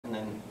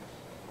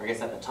I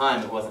guess at the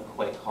time it wasn't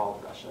quite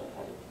called Russia. It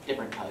had a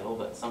different title,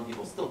 but some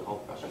people still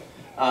call it Russia.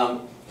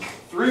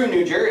 Through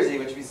New Jersey,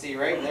 which we see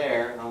right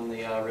there on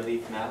the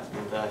relief map,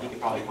 and he could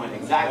probably point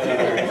exactly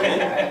where it's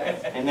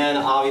been. And then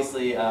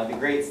obviously the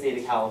great state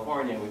of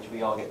California, which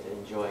we all get to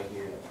enjoy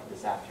here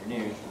this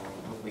afternoon.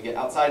 Hopefully get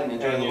outside and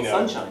enjoy a little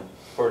sunshine.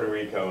 Puerto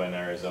Rico and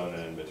Arizona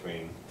in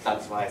between.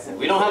 That's why I said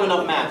we don't have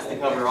enough maps to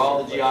cover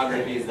all the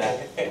geographies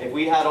that if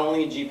we had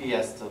only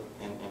GPS to,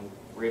 and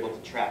we're able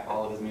to track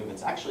all of his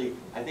movements. Actually,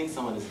 I think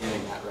someone is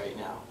doing that right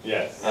now.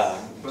 Yes.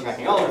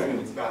 Tracking all of his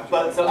movements.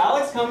 But so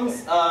Alex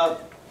comes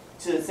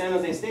to San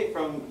Jose State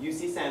from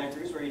UC Santa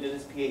Cruz, where he did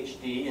his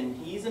Ph.D., and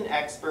he's an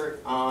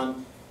expert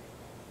on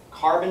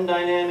carbon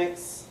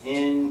dynamics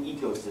in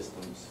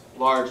ecosystems,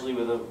 largely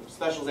with a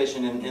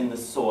specialization in the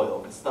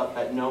soil, the stuff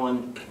that no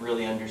one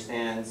really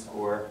understands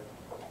or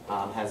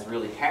has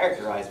really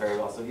characterized very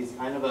well. So he's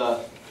kind of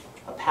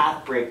a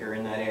path breaker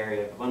in that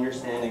area of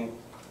understanding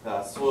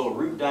soil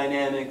root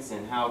dynamics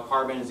and how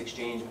carbon is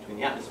exchanged between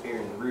the atmosphere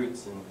and the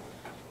roots and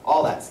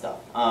all that stuff.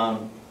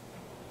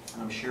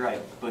 I'm sure I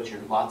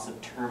butchered lots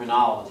of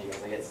terminology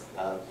as I get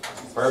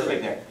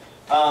specific there.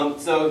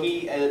 So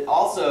he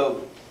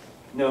also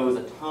knows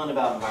a ton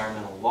about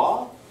environmental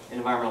law and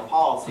environmental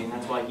policy, and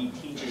that's why he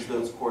teaches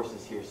those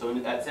courses here. So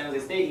at San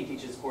Jose State, he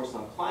teaches courses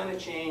on climate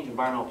change,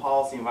 environmental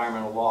policy,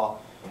 environmental law.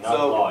 Not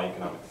law,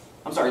 economics.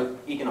 I'm sorry,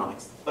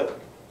 economics. But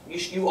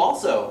you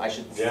also, I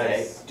should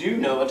say, do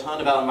know a ton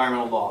about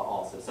environmental law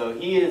also. So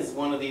he is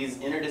one of these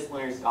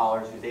interdisciplinary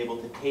scholars who's able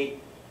to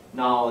take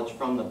knowledge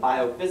from the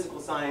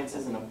biophysical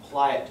sciences and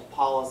apply it to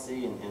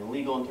policy and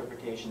legal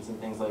interpretations and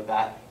things like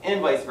that,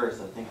 and vice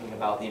versa, thinking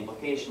about the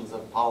implications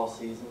of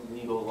policies and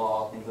legal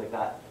law, things like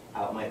that,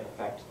 how it might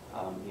affect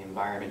the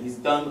environment. He's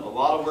done a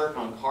lot of work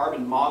on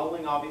carbon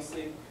modeling,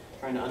 obviously,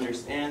 trying to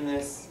understand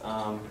this.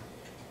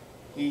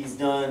 He's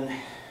done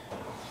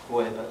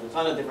a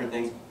ton of different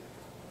things,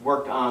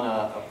 worked on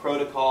a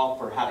protocol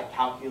for how to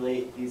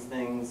calculate these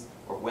things,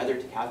 or whether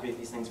to calculate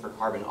these things for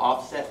carbon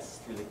offsets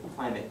through the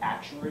Climate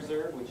Action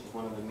Reserve, which is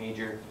one of the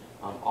major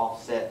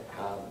offset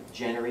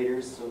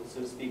generators, so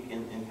to speak,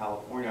 in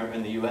California, or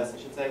in the US, I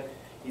should say.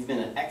 He's been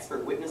an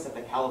expert witness at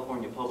the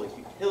California Public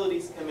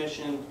Utilities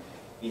Commission.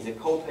 He's a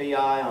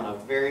co-PI on a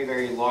very,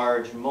 very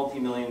large,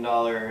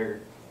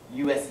 multi-million-dollar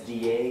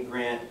USDA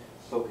grant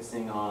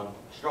focusing on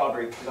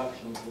strawberry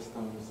production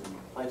systems and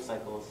life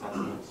cycle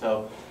assessment.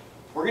 So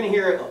we're going to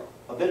hear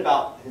a bit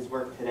about his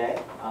work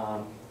today.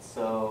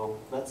 So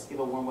let's give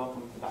a warm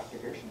welcome to Dr.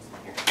 Gershenson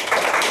here.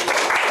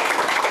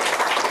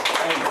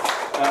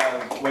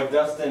 Thanks. What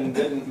Dustin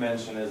didn't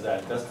mention is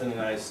that Dustin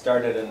and I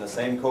started in the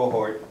same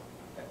cohort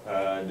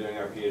doing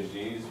our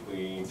PhDs.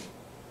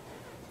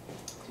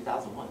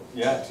 2001.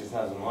 Yeah,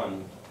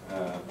 2001.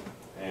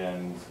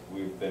 And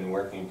we've been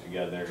working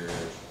together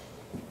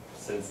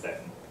since then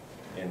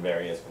in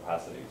various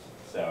capacities.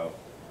 So,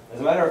 as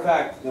a matter of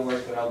fact, the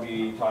work that I'll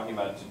be talking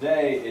about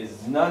today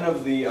is none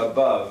of the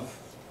above.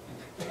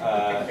 In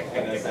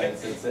a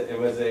sense, it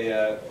was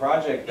a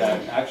project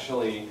that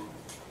actually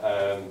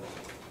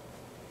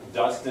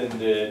Dustin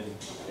did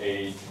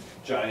a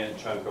giant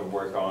chunk of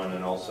work on,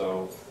 and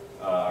also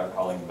our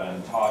colleague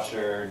Ben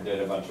Toscher did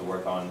a bunch of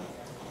work on.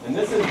 And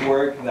this is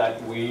work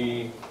that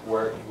we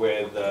worked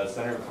with the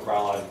Center for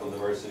Biological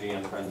Diversity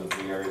and Friends of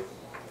the Earth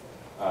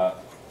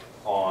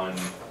on.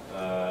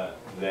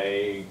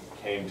 They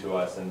came to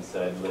us and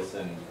said,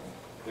 listen,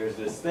 there's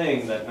this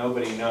thing that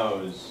nobody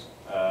knows,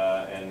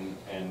 and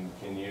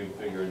can you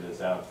figure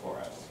this out for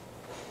us?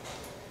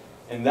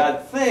 And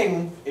that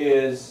thing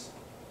is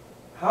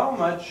how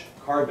much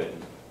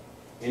carbon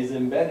is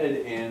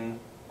embedded in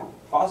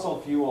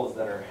fossil fuels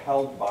that are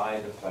held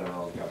by the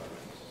federal government.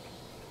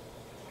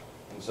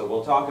 And so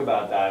we'll talk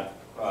about that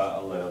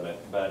a little bit,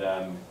 but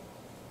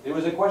it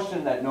was a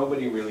question that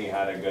nobody really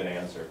had a good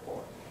answer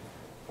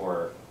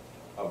for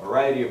a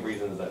variety of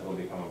reasons that will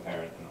become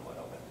apparent in a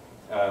little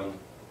bit.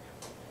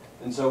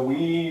 And so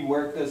we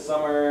worked this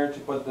summer to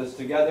put this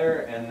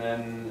together, and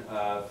then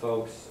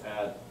folks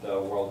at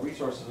the World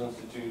Resources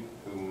Institute,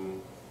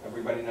 whom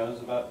everybody knows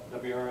about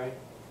WRI?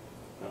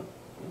 No?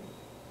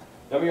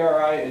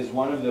 WRI is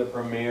one of the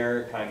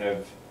premier kind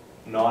of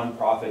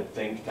non-profit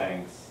think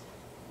tanks,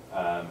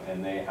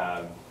 and they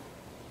have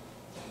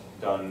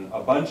done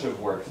a bunch of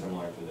work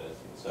similar to this.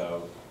 And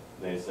so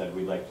they said,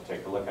 we'd like to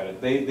take a look at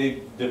it.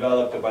 They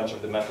developed a bunch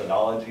of the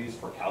methodologies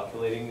for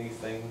calculating these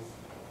things.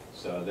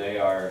 So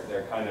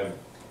they're kind of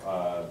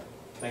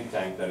think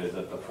tank that is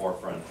at the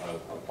forefront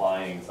of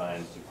applying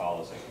science to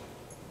policy.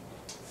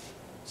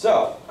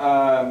 So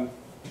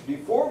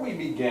before we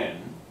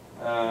begin,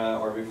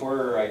 or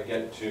before I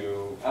get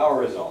to our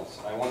results,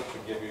 I want to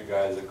give you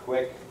guys a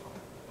quick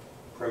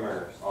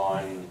primer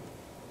on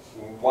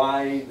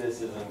why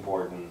this is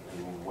important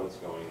and what's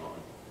going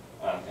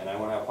on. And I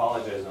want to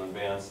apologize in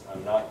advance.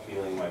 I'm not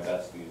feeling my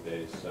best these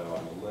days, so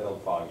I'm a little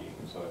foggy.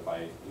 So if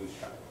I lose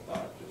track of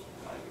thought, just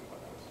remind me what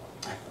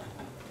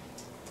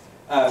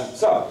I was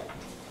talking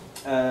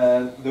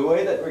about. The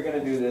way that we're going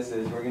to do this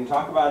is we're going to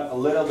talk about a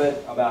little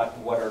bit about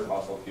what are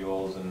fossil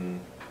fuels and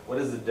what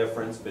is the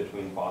difference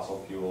between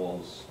fossil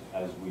fuels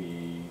as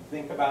we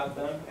think about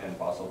them and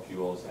fossil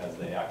fuels as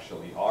they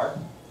actually are.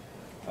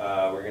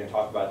 We're going to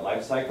talk about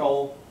life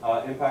cycle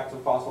impacts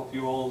of fossil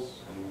fuels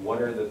and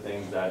what are the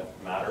things that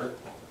matter.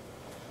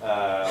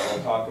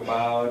 We'll talk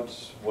about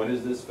what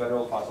is this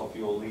federal fossil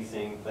fuel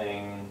leasing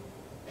thing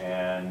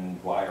and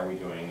why are we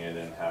doing it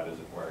and how does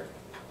it work.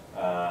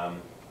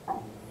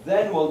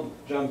 Then we'll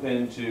jump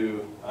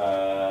into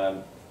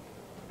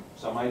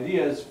some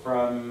ideas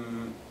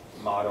from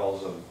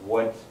models of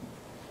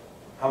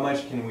how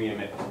much can we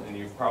emit? And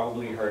you've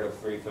probably heard of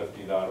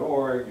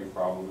 350.org, you've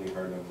probably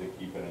heard of the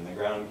Keep It in the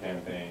Ground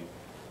campaign.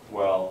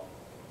 Well,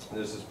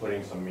 this is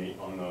putting some meat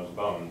on those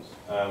bones.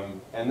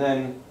 And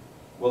then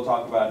we'll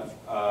talk about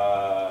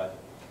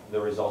the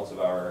results of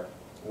our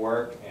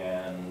work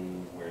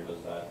and where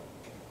does that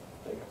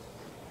take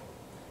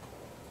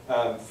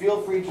us.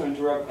 Feel free to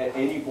interrupt at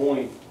any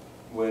point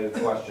with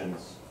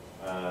questions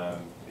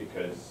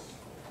because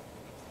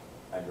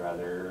I'd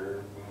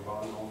rather move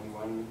on only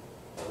when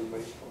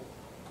everybody's full.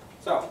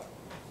 So,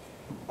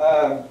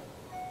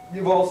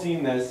 you've all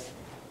seen this,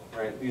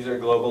 right? These are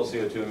global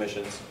CO2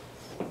 emissions.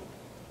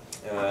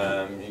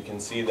 You can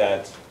see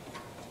that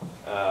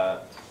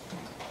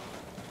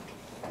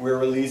we're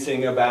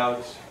releasing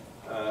about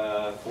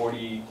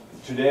 40,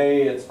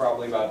 today it's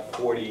probably about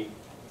 40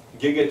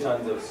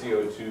 gigatons of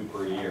CO2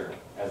 per year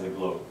as a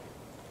globe.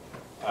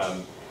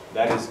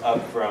 That is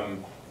up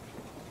from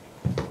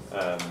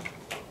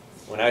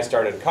when I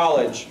started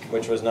college,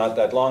 which was not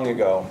that long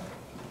ago,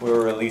 we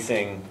were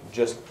releasing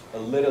just a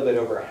little bit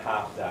over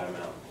half that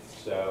amount.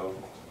 So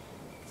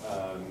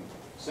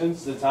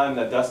since the time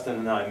that Dustin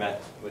and I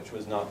met, which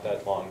was not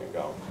that long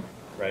ago,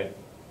 right?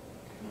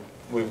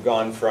 We've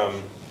gone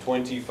from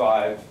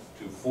 25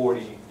 to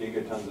 40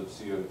 gigatons of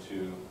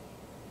CO2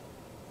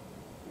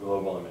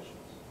 global emissions.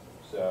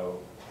 So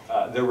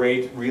the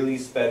rate really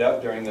sped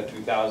up during the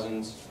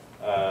 2000s.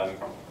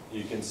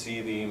 You can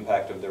see the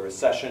impact of the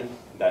recession.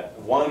 That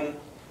 1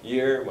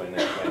 year when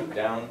it went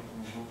down,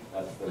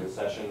 that's the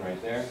recession right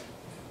there.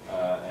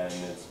 And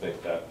it's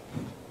picked up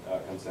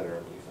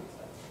considerably since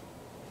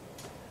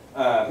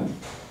then.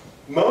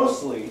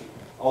 Mostly,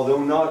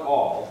 although not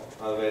all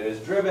of it, is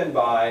driven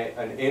by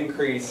an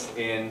increase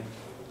in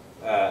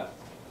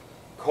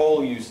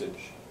coal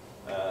usage,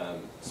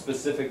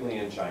 specifically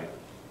in China.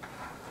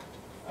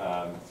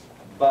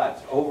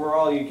 But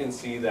overall, you can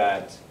see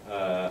that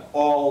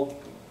all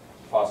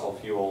fossil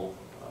fuel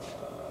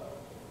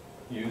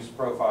use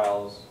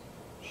profiles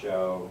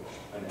show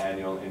an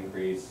annual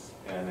increase,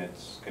 and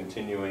it's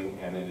continuing,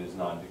 and it is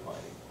not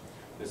declining.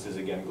 This is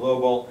again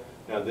global.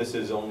 Now this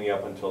is only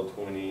up until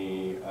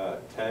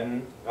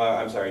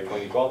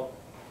 2012.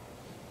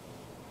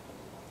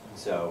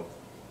 So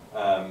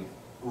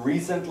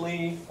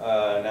recently,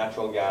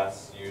 natural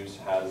gas use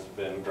has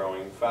been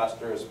growing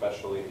faster,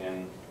 especially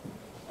in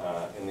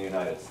the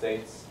United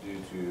States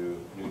due to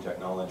new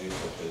technologies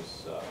such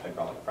as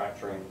hydraulic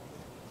fracturing.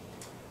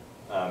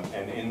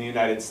 And in the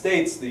United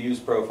States, the use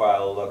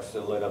profile looks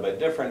a little bit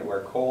different,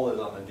 where coal is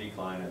on the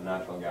decline and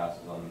natural gas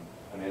is on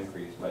an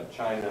increase. But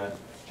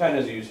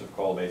China's use of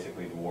coal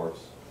basically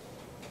dwarfs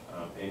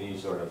any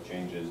sort of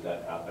changes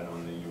that happen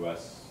on the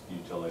U.S.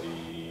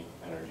 utility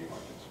energy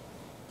markets.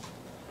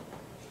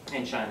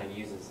 And China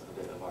uses a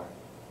bit of our.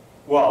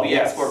 Well, we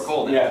export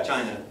coal to yes.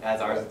 China as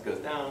ours goes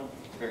down.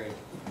 Very.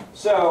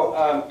 So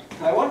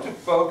I want to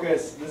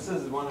focus, this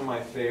is one of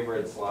my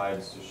favorite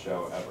slides to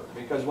show ever,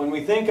 because when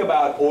we think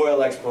about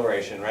oil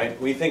exploration, right,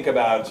 we think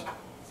about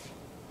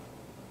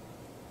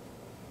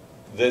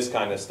this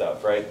kind of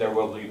stuff, right? There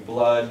will be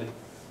blood,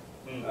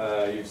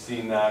 you've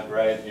seen that,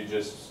 right? You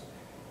just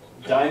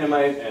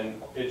dynamite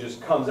and it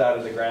just comes out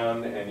of the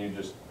ground and you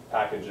just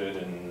package it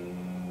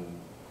and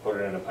put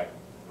it in a pipe,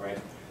 right?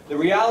 The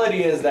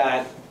reality is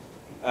that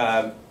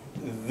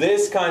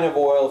this kind of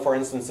oil, for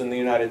instance, in the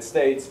United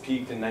States,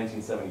 peaked in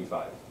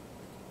 1975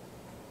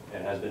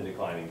 and has been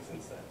declining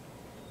since then.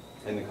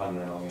 In the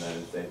continental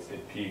United States,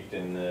 it peaked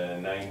in the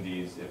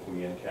 90s if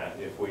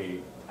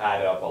we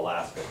add up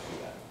Alaska to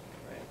that.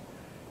 Right?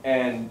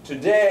 And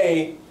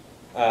today,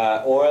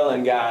 oil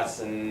and gas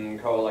and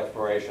coal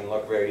exploration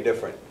look very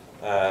different.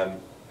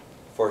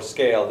 For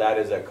scale, that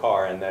is a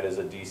car and that is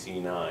a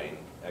DC-9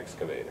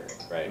 excavator,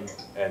 right?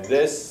 And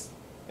this,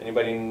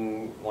 anybody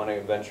want to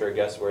venture a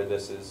guess where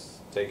this is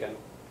taken?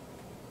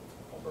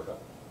 Alberta.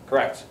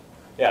 Correct.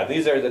 Yeah,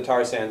 these are the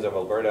tar sands of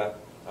Alberta.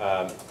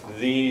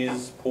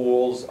 These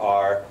pools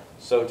are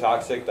so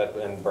toxic that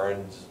when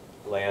birds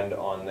land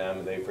on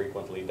them, they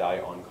frequently die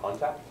on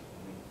contact.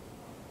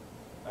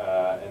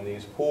 And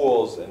these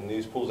pools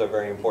are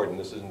very important.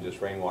 This isn't just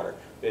rainwater.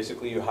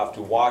 Basically, you have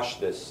to wash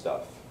this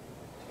stuff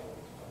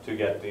to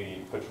get the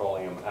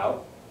petroleum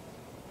out.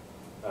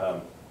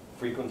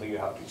 Frequently, you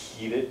have to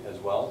heat it as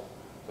well.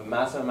 So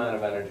massive amount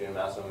of energy and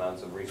massive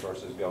amounts of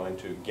resources go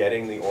into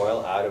getting the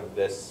oil out of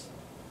this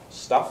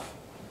stuff.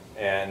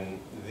 And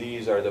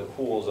these are the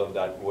pools of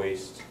that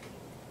wasted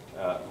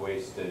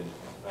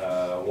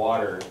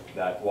water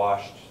that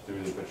washed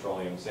through the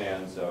petroleum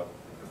sand. So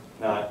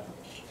not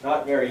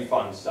very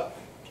fun stuff.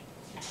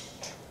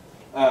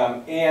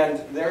 And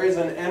there is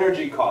an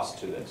energy cost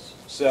to this.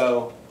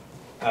 So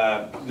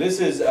this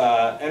is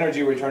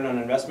energy return on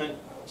investment.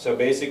 So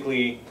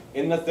basically,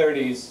 in the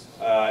 30s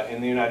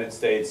in the United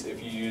States,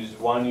 if you used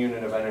 1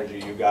 unit of energy,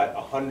 you got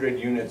 100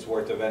 units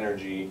worth of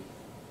energy,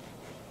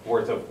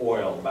 worth of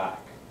oil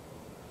back.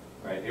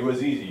 Right? It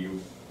was easy.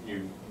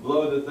 You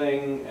blow the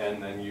thing,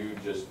 and then you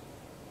just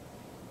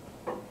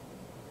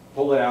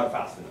pull it out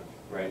fast enough.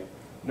 Right?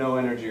 No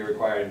energy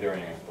required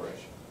during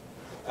exploration.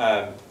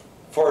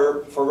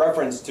 For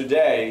reference,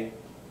 today,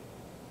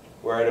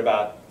 we're at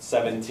about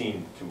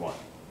 17 to 1.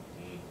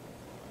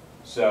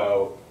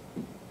 So,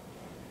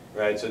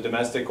 right, so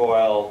domestic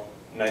oil,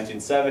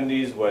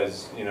 1970s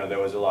was, there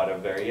was a lot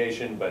of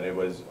variation, but it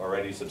was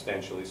already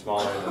substantially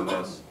smaller than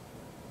this.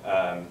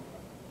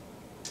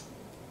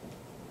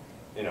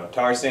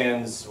 Tar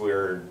sands,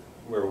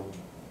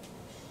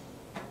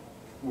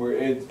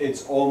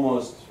 it's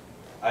almost,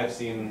 I've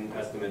seen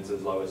estimates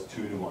as low as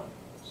 2 to 1.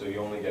 So you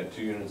only get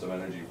 2 units of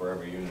energy for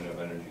every unit of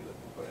energy that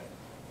you put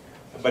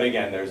in. But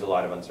again, there's a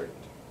lot of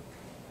uncertainty.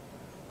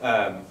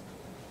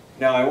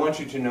 Now I want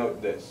you to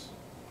note this.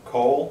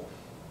 Coal,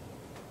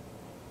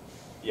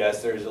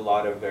 yes, there's a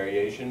lot of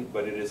variation,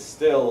 but it is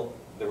still,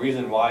 the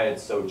reason why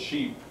it's so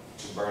cheap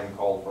to burn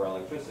coal for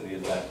electricity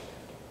is that,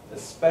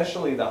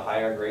 especially the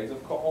higher grades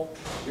of coal,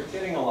 you're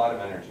getting a lot of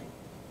energy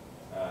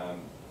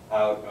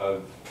out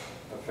of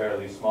a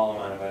fairly small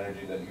amount of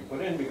energy that you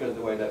put in, because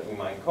the way that we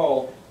mine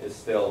coal is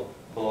still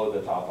blow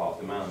the top off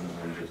the mountain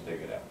and just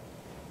dig it out.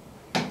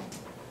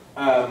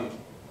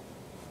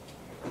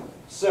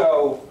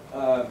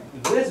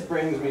 This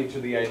brings me to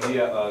the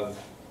idea of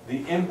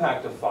the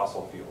impact of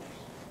fossil fuels,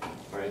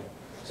 right?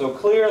 So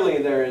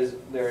clearly there is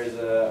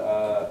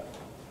a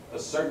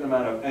certain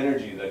amount of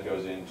energy that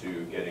goes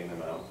into getting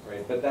them out,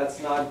 right? But that's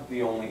not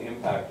the only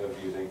impact of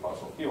using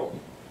fossil fuel.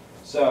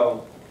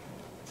 So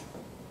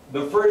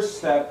the first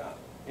step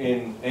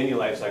in any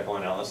life cycle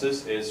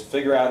analysis is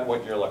figure out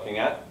what you're looking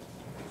at.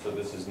 So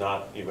this is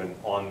not even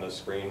on the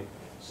screen.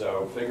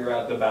 So figure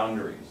out the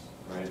boundaries,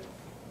 right?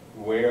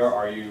 Where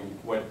are you,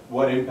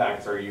 what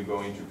impacts are you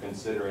going to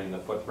consider in the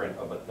footprint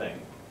of a thing,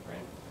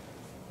 right?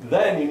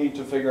 Then you need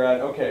to figure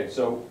out, okay,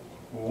 so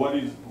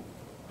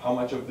how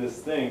much of this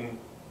thing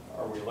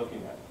are we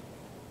looking at?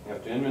 You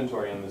have to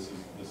inventory, and this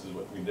is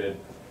what we did.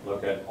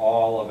 Look at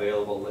all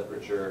available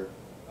literature,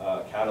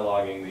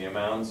 cataloging the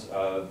amounts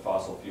of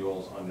fossil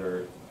fuels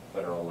under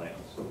federal lands.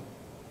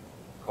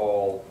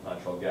 Coal,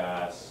 natural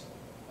gas,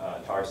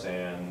 tar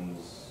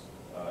sands,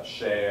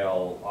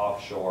 shale,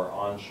 offshore,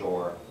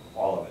 onshore,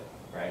 all of it,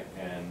 right?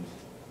 And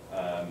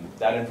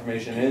that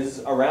information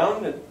is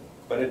around,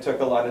 but it took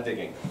a lot of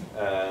digging.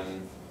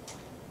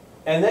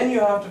 And then you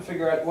have to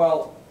figure out,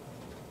 well,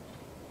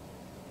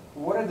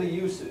 what are the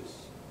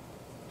uses?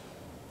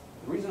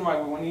 The reason why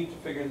we need to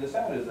figure this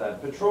out is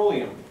that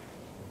petroleum,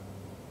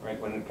 right,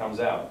 when it comes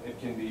out, it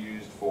can be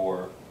used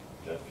for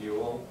jet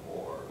fuel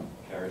or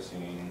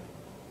kerosene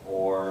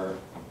or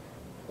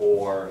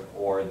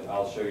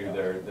I'll show you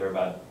there are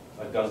about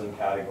a dozen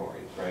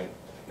categories, right?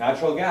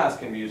 Natural gas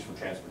can be used for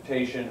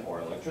transportation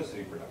or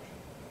electricity production.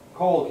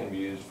 Coal can be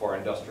used for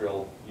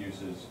industrial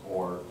uses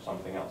or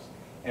something else.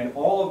 And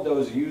all of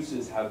those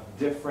uses have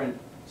different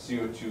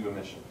CO2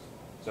 emissions.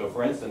 So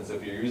for instance,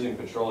 if you're using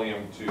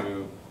petroleum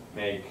to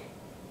make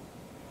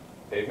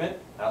pavement,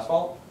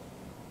 asphalt,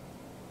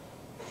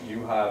 you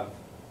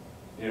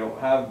don't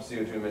have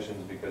CO2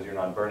 emissions because you're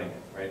not burning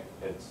it, right?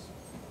 It's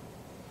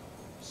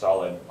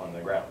solid on the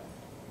ground.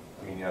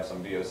 I mean, you have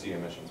some VOC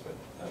emissions, but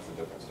that's a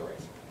different story.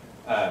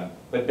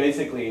 But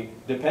basically,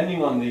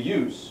 depending on the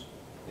use,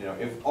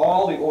 if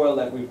all the oil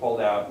that we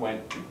pulled out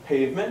went to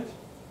pavement,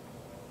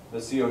 the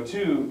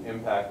CO2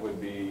 impact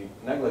would be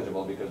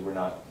negligible because we're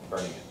not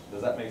burning it.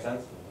 Does that make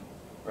sense?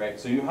 Right?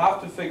 So you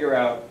have to figure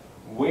out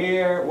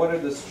what are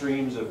the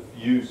streams of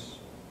use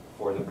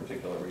for the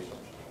particular resource.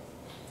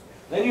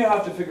 Then you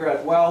have to figure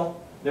out,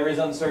 well, there is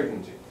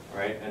uncertainty,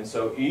 right? And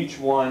so each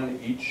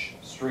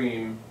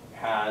stream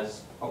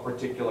has a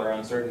particular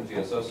uncertainty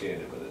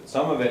associated with it.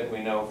 Some of it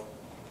we know,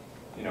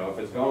 if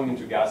it's going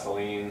into a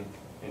gasoline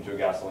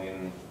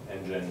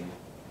engine,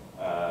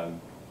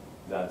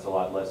 that's a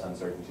lot less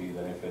uncertainty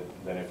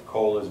than if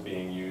coal is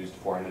being used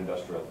for an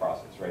industrial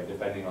process, right?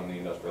 Depending on the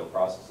industrial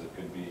process, it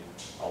could be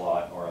a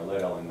lot or a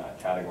little, in that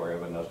category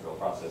of industrial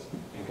process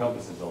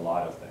encompasses a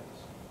lot of things,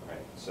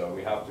 right? So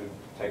we have to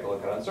take a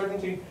look at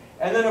uncertainty,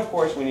 and then of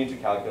course we need to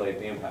calculate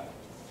the impact.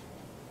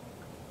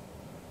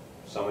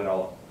 Sum it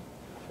all up.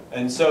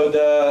 And so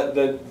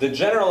the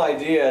general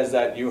idea is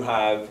that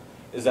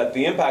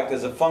the impact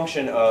is a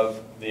function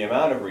of the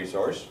amount of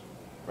resource,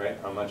 right?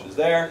 How much is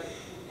there?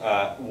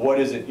 What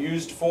is it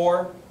used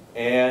for,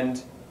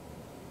 and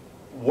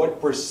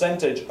what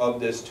percentage of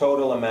this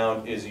total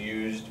amount is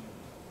used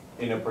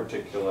in a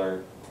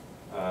particular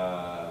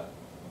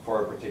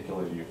for a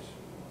particular use.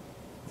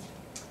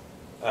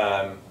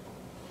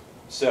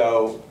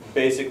 So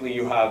basically,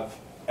 you have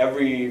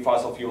every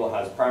fossil fuel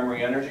has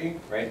primary energy,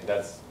 right?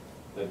 That's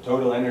the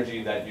total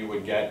energy that you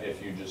would get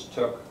if you just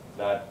took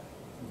that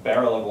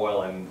barrel of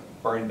oil and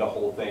burn the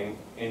whole thing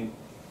in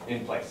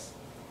place,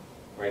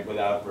 right?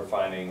 Without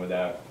refining,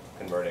 without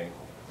converting.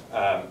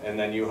 And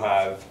then you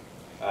have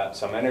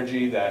some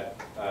energy that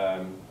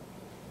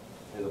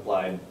is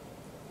applied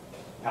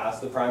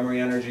past the primary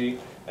energy.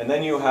 And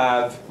then you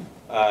have,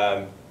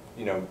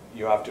 you know,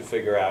 you have to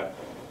figure out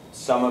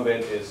some of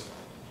it is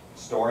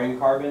storing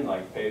carbon,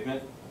 like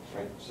pavement,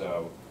 right?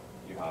 So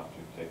you have to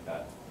take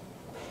that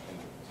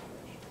into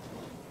consideration.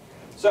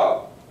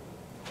 So,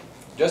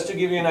 just to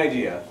give you an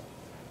idea,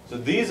 so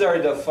these are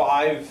the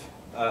 5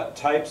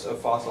 types of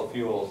fossil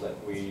fuels that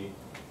we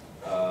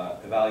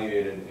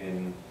evaluated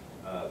in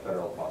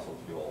federal fossil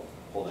fuel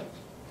holdings.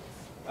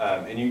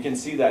 And you can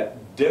see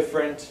that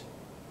different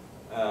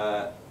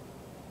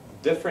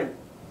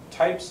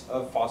types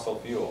of fossil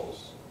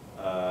fuels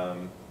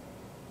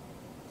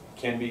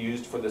can be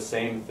used for the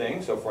same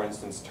thing. So for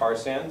instance, tar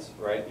sands,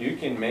 right? You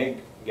can make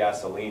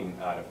gasoline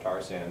out of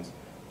tar sands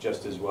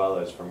just as well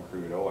as from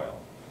crude oil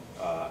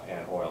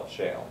and oil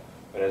shale.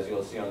 But as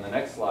you'll see on the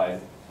next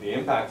slide, the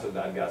impacts of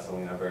that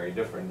gasoline are very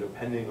different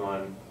depending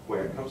on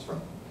where it comes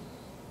from,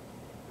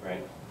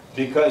 right?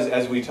 Because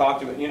as we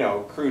talked about, you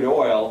know, crude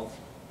oil,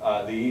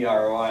 the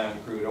EROI on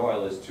crude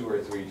oil is 2 or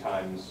 3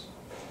 times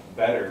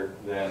better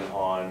than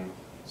on,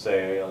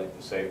 say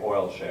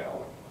oil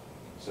shale.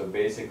 So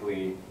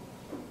basically,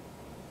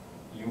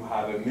 you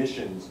have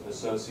emissions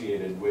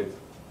associated with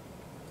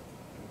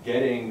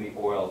getting the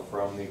oil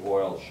from the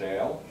oil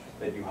shale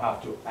that you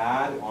have to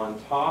add on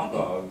top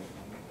of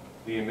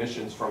the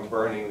emissions from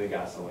burning the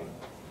gasoline.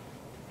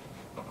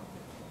 Does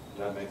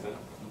that make sense?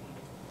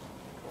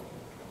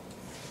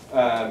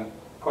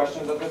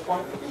 Questions at this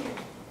point?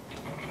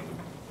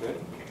 Good?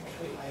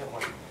 Actually, I have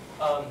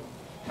one.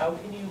 How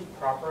can you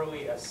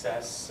properly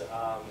assess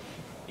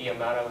the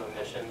amount of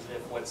emissions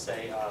if, let's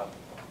say,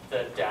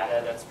 the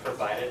data that's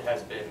provided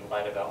has been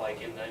lied about,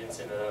 like in the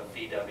incident of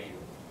VW?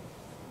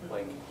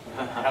 Like,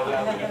 how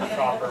can you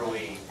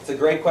properly? It's a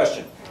great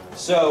question.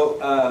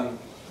 So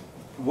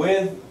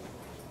with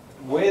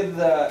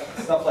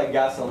stuff like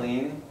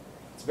gasoline,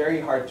 it's very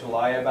hard to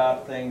lie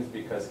about things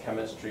because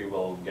chemistry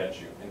will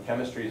get you, and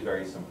chemistry is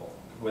very simple.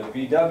 With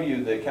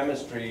VW, the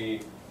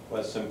chemistry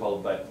was simple,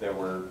 but there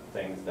were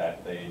things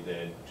that they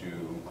did to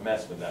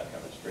mess with that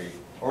chemistry,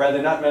 or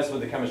rather not mess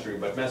with the chemistry,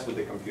 but mess with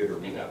the computer.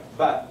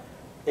 But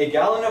a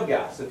gallon of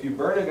gas, if you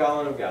burn a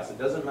gallon of gas, it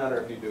doesn't matter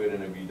if you do it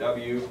in a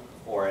VW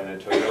or in a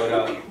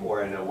Toyota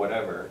or in a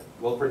whatever,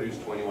 will produce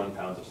 21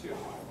 pounds of CO2.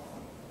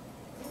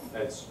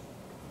 That's,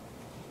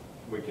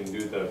 we can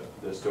do the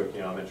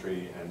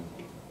stoichiometry and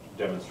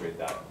demonstrate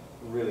that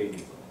really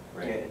easily.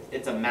 Right? Yeah,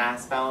 it's a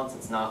mass balance,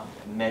 it's not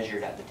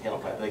measured at the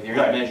tailpipe. Like you're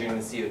not measuring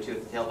the CO2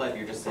 at the tailpipe,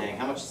 you're just saying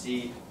how much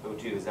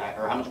CO2 is that,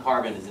 or how much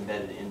carbon is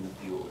embedded in the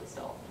fuel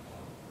itself.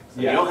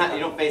 So you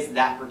don't face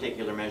that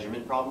particular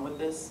measurement problem with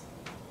this,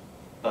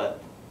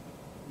 but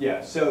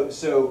yeah,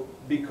 so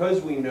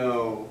because we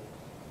know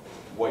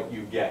what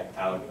you get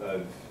out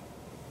of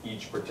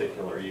each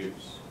particular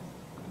use,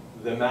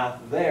 the math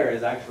there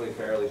is actually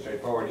fairly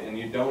straightforward, and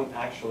you don't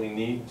actually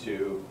need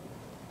to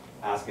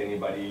ask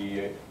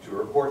anybody to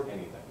report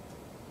anything.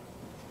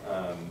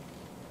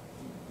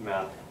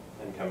 Math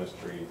and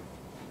chemistry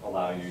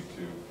allow you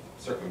to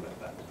circumvent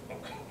that.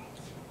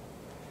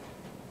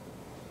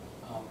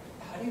 How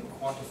do you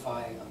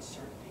quantify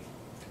uncertainty?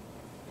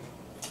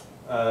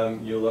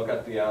 You look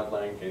at the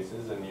outlying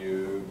cases and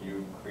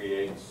you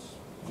create,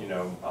 you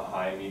know, a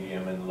high,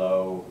 medium, and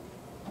low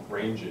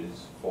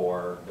ranges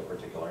for the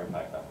particular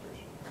impact factors.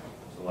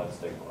 So let's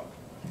take a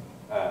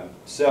look.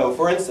 So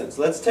for instance,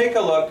 let's take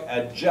a look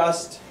at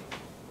just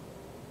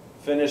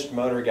finished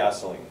motor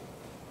gasoline,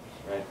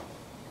 right?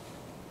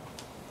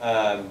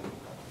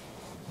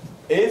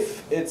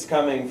 If it's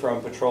coming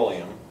from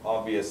petroleum,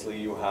 obviously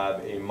you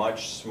have a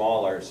much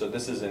smaller, so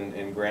this is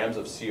in grams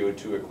of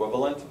CO2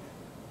 equivalent.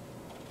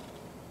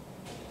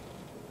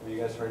 Have you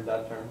guys heard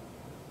that term?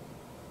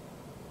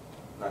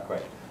 Not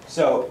quite.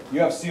 So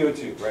you have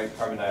CO2, right?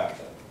 Carbon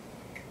dioxide.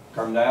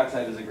 Carbon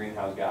dioxide is a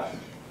greenhouse gas.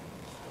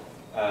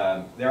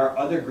 There are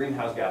other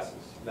greenhouse gases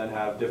that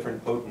have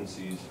different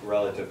potencies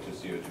relative to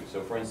CO2.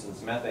 So for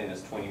instance, methane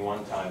is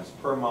 21 times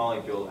per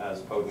molecule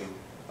as potent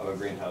of a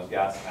greenhouse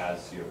gas as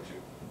CO2.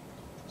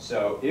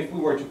 So if we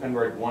were to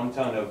convert 1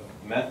 ton of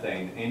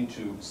methane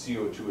into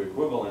CO2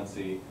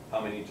 equivalency,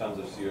 how many tons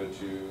of CO2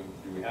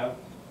 do we have?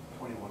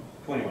 21.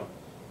 21,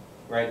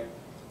 right?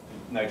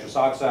 Nitrous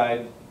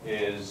oxide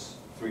is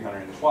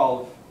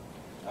 312.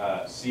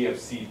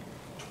 CFC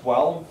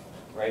 12,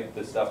 right,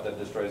 the stuff that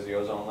destroys the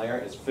ozone layer,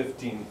 is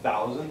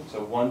 15,000.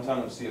 So 1 ton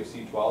of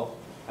CFC 12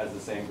 has the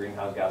same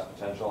greenhouse gas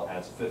potential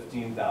as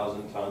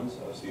 15,000 tons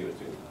of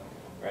CO2,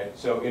 right?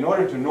 So in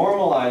order to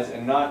normalize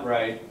and not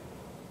write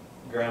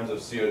grams of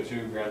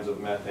CO2, grams of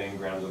methane,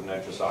 grams of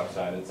nitrous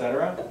oxide,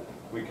 etc.,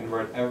 we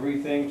convert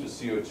everything to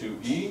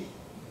CO2e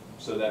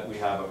so that we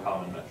have a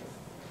common metric.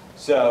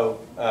 So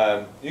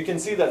you can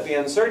see that the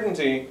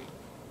uncertainty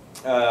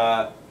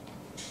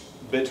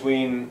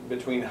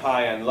between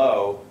high and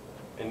low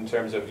in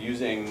terms of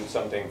using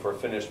something for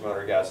finished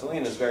motor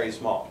gasoline is very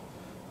small.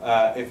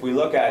 if we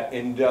look at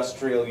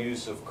industrial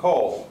use of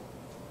coal,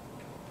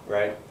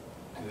 right,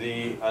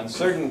 the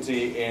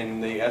uncertainty in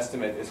the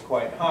estimate is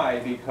quite high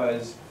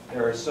because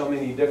there are so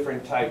many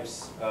different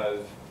types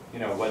of, you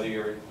know, whether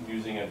you're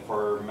using it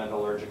for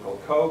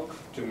metallurgical coke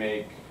to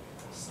make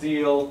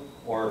steel,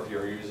 or if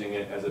you're using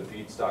it as a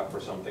feedstock for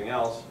something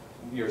else,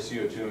 your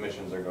CO2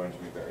 emissions are going to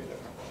be very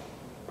different,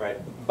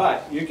 right?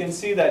 But you can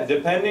see that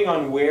depending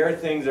on where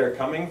things are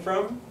coming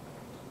from,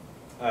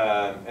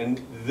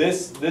 and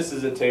this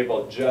is a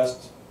table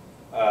just,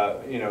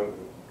 you know,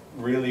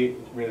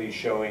 really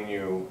showing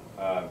you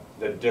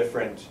the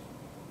different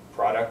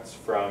products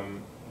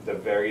from the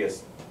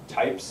various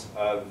types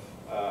of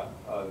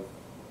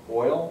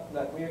oil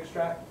that we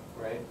extract,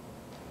 right?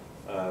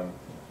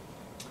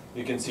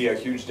 You can see a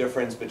huge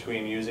difference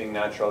between using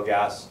natural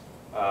gas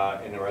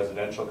in a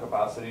residential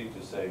capacity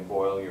to, say,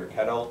 boil your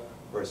kettle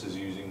versus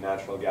using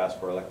natural gas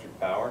for electric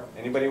power.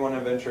 Anybody want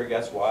to venture a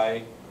guess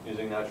why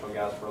using natural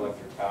gas for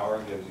electric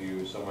power gives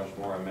you so much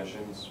more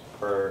emissions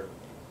per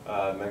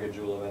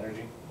megajoule of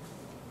energy?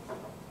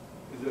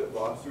 Is it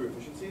lost through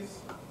efficiencies?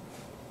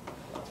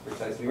 That's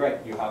precisely right.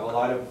 You have a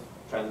lot of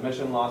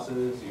transmission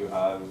losses, you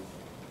have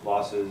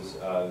losses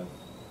of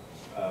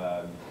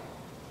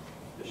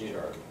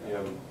Discharge. you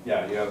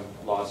have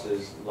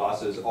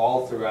losses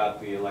all throughout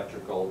the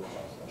electrical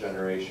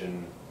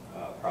generation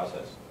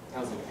process.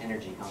 That was an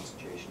energy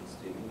concentration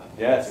student.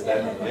 Yes,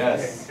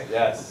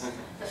 yes.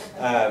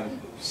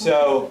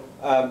 So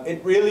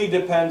it really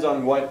depends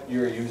on what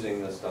you're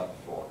using this stuff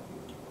for.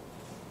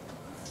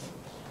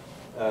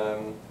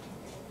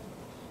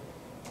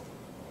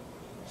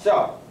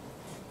 So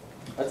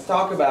let's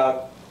talk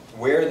about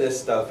where this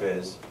stuff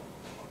is.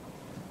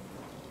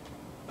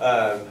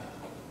 A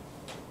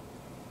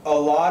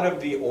lot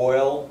of the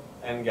oil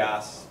and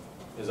gas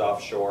is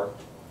offshore.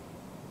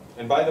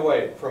 And by the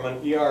way, from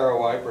an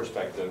EROI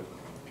perspective,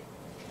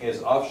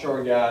 is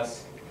offshore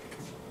gas,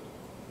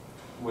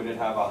 would it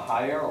have a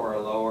higher or a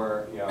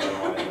lower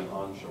EROI than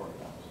onshore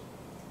gas?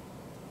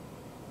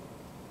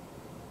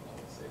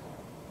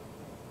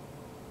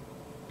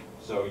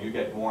 So you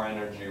get more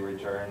energy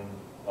return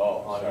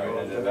on your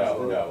net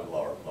investment? No,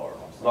 lower.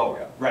 Lower,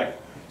 Yeah. right.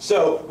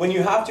 So when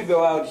you have to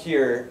go out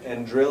here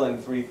and drill in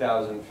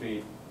 3,000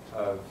 feet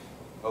of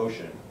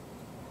ocean,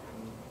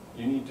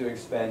 you need to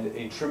expend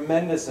a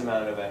tremendous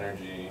amount of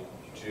energy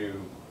to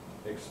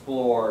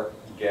explore,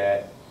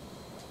 get,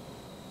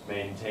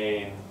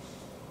 maintain,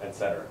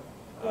 etc.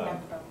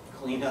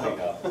 Clean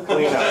up.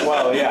 Clean up,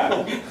 well,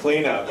 yeah,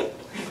 clean up,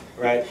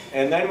 right?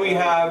 And then we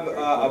have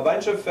a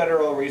bunch of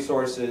federal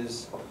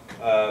resources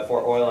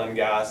for oil and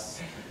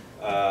gas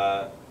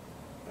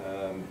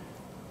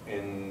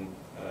in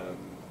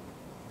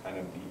kind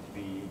of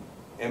the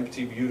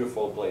empty,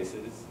 beautiful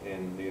places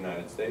in the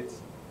United States.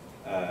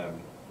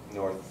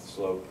 North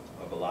slope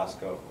of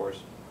Alaska, of course.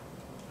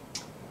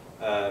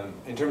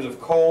 In terms of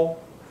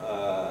coal,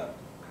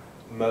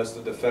 most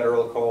of the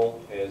federal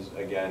coal is,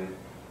 again,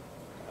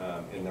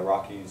 in the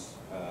Rockies.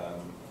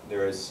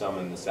 There is some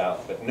in the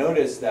south. But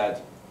notice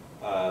that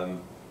a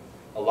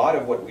lot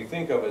of what we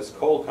think of as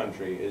coal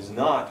country is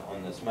not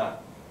on this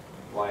map.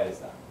 Why is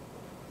that?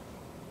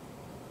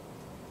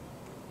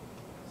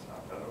 It's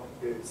not federal.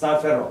 It's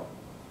not federal.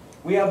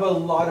 We have a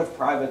lot of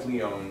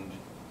privately owned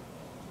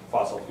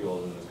fossil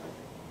fuels in this country.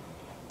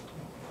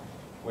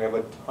 We have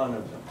a ton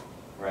of them,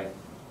 right?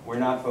 We're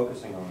not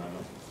focusing on them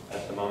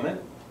at the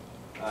moment,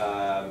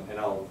 and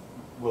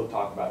we'll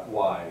talk about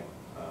why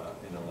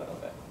in a little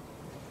bit.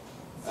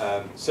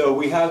 So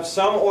we have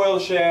some oil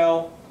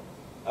shale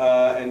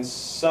and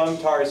some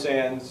tar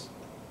sands.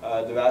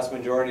 The vast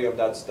majority of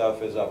that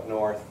stuff is up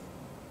north.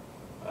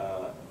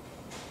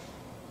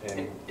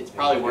 It's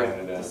probably worth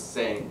Canada. just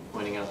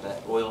pointing out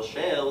that oil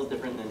shale is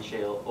different than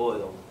shale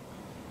oil.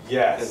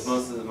 Yes. Because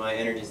most of my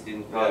energy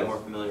students are probably Yes. more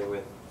familiar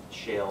with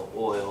shale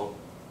oil,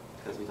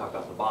 because we talk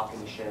about the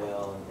Bakken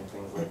shale and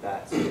things like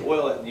that. So the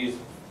oil that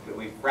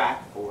we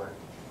frack for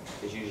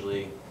is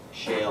usually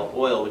shale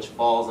oil, which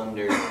falls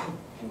under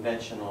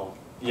conventional.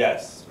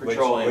 Yes,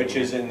 Petroleum. which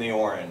is in the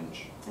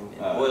orange. And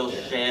oil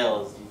here.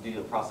 shale is you do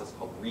a process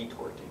called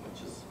retorting,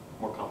 which is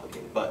more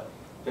complicated. But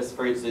just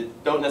for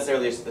don't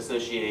necessarily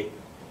associate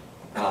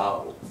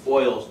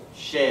oil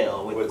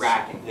shale with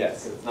fracking.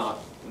 Yes.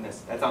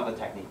 Because that's not the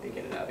technique they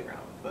get it out of the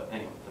ground. But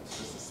anyway, that's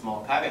just a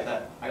small caveat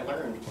that I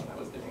learned when I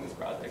was doing this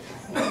project.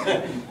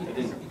 I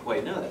didn't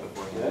quite know that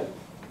before.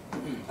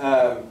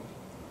 Yeah.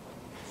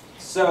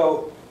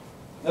 So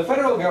the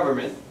federal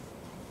government,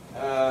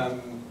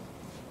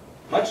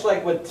 much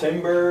like with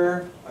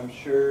timber, I'm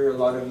sure a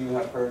lot of you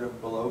have heard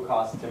of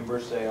below-cost timber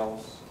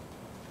sales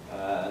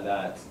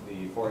that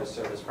the Forest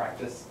Service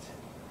practiced,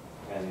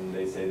 and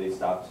they say they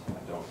stopped.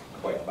 I don't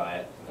quite buy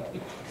it.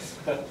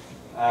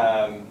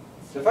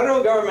 The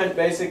federal government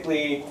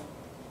basically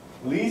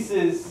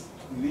leases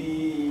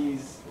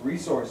these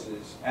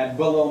resources at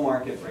below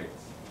market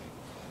rates.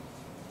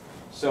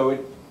 So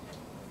it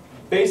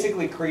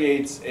basically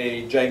creates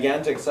a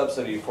gigantic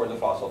subsidy for the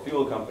fossil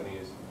fuel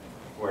companies,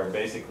 where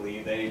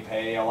basically they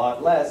pay a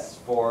lot less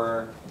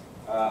for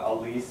a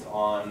lease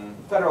on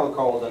federal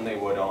coal than they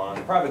would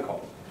on private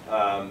coal.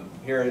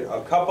 Here are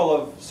a couple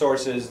of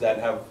sources that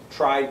have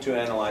tried to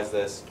analyze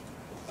this.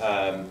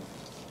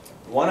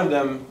 One of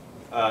them,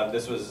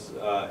 this was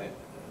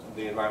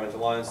the Environmental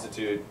Law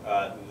Institute,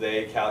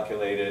 they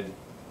calculated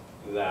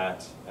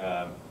that,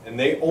 and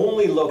they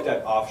only looked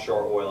at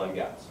offshore oil and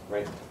gas,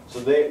 right? So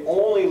they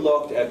only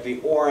looked at the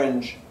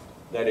orange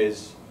that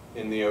is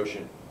in the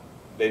ocean.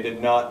 They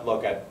did not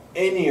look at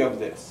any of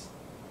this,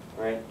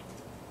 right?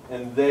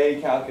 And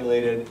they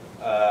calculated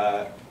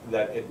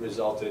that it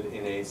resulted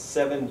in a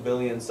 $7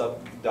 billion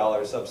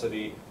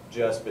subsidy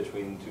just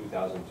between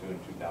 2002 and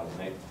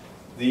 2008.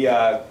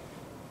 The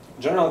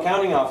General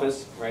Accounting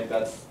Office, right,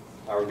 that's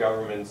our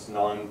government's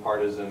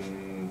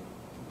nonpartisan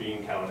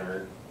bean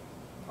counter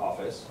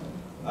office,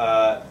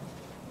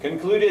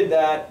 concluded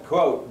that,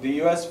 quote,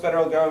 the US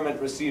federal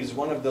government receives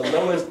one of the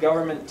lowest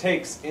government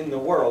takes in the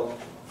world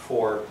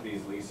for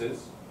these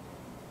leases,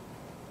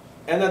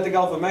 and that the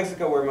Gulf of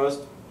Mexico, where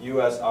most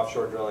US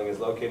offshore drilling is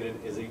located,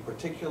 is a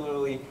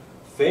particularly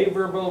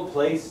favorable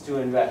place to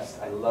invest.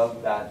 I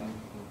love that.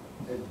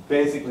 It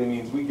basically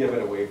means we give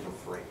it away for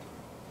free,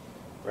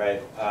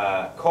 right?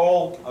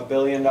 Coal, $1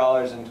 billion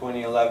in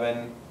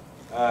 2011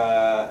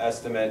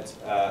 estimate.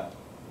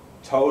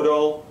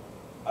 Total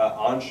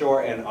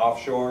onshore and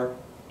offshore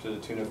to the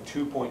tune of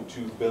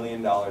 $2.2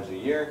 billion a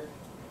year.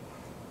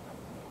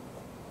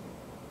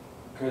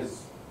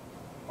 Because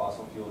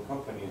fossil fuel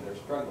companies are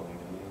struggling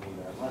and they need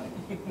our money,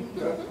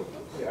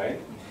 right?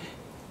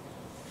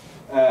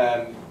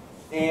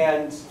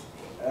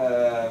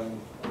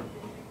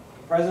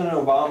 President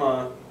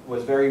Obama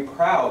was very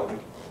proud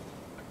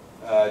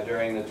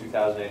during the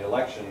 2008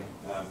 election.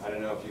 I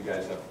don't know if you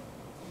guys have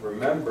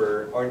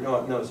remember, or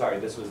no, sorry,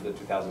 this was the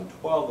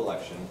 2012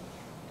 election,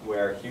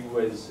 where he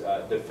was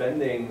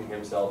defending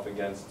himself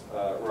against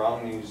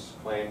Romney's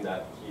claim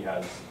that he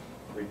has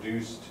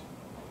reduced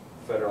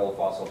federal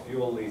fossil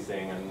fuel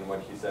leasing, and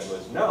what he said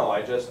was, no,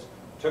 I just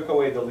took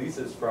away the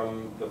leases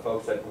from the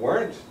folks that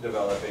weren't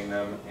developing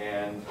them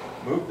and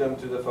moved them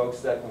to the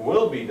folks that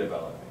will be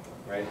developing,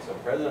 right? So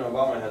President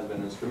Obama has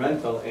been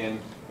instrumental in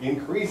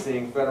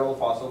increasing federal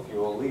fossil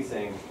fuel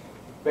leasing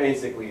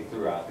basically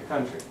throughout the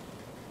country.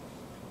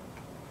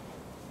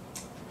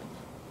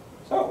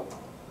 So,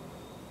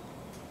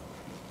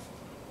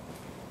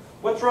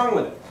 what's wrong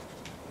with it?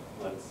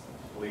 Let's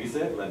lease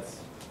it,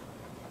 let's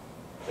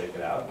take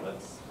it out,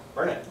 let's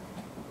burn it,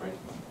 right?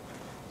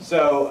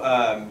 So,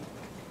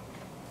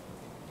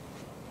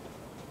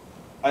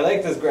 I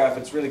like this graph.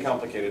 It's really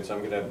complicated, so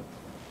I'm going to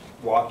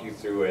walk you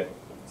through it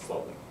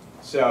slowly.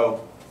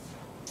 So,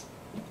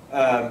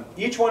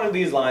 each one of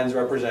these lines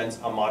represents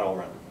a model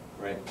run,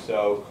 right?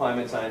 So,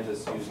 climate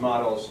scientists use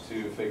models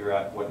to figure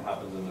out what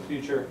happens in the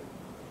future.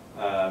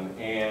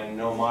 And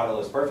no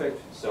model is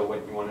perfect, so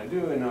what you want to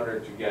do in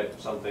order to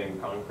get something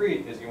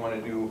concrete is you want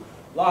to do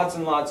lots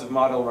and lots of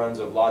model runs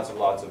of lots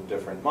of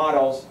different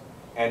models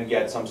and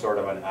get some sort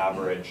of an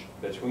average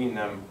between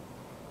them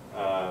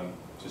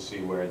to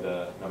see where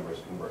the numbers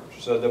converge.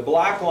 So the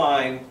black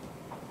line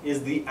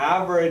is the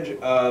average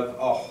of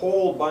a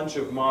whole bunch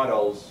of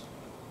models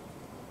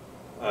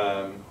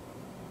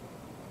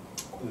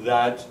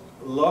that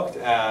looked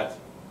at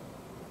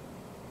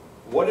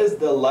what is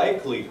the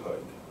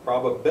likelihood,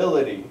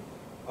 probability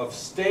of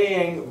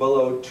staying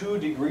below 2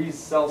 degrees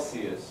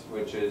Celsius,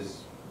 which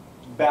is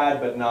bad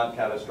but not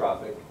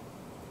catastrophic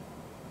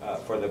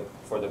for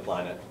the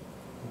planet,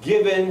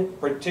 given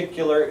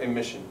particular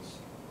emissions.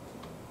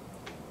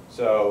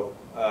 So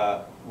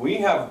we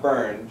have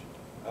burned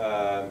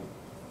to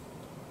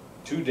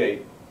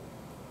date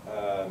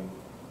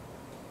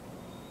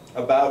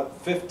about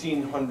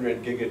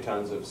 1,500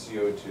 gigatons of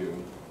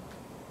CO2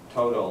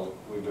 total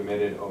we've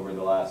emitted over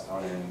the last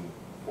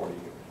 140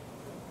 years.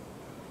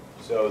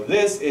 So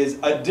this is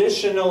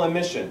additional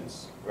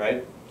emissions,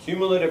 right?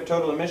 Cumulative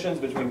total emissions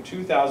between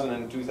 2000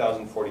 and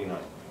 2049.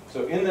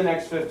 So in the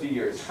next 50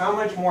 years, how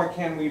much more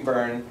can we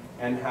burn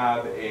and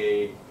have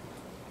a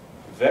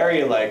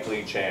very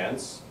likely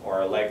chance,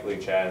 or a likely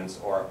chance,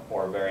 or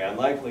a very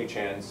unlikely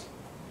chance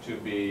to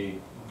be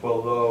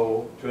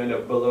below, to end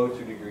up below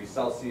 2 degrees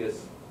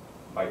Celsius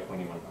by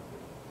 2100.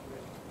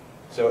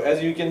 So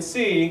as you can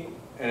see,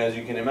 and as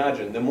you can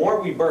imagine, the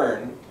more we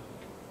burn,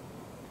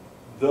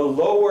 the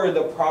lower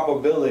the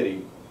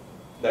probability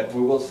that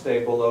we will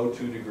stay below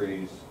 2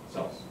 degrees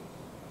Celsius.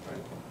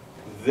 Right?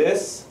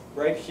 This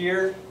right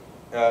here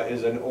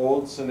is an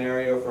old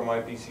scenario from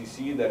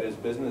IPCC that is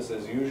business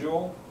as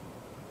usual.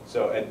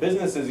 So at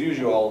business as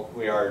usual,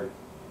 we are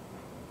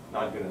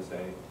not going to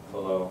stay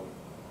below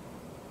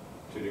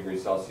 2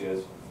 degrees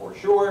Celsius for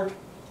sure,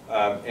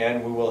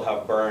 and we will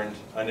have burned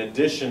an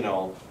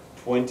additional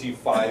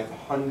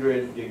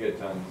 2,500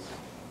 gigatons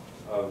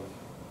of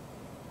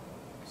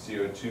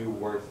CO2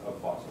 worth of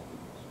fossil fuels.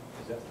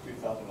 Is that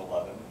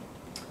 2011?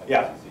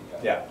 Yeah,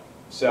 yeah.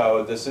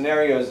 So the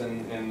scenarios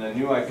in the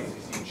new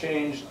IPCC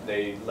changed.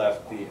 They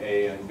left the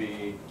A and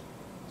B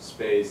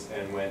space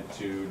and went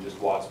to just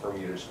watts per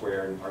meter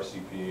squared,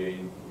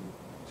 RCPA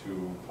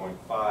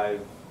 2.5,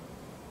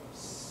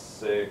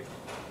 6,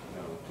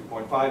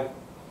 2.5,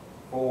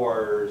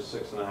 4,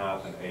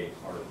 6.5, and 8,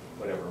 or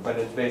whatever. But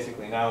it's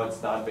basically, now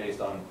it's not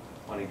based on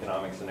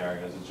economic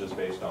scenarios, it's just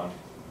based on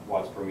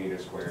watts per meter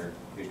squared,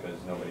 because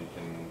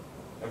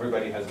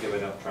everybody has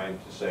given up trying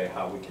to say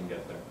how we can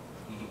get there.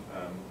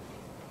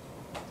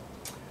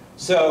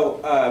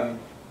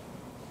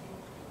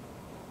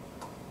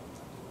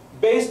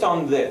 Based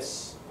on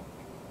this,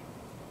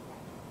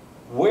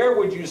 where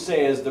would you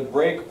say is the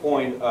break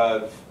point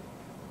of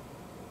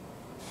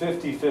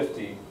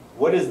 50-50?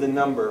 What is the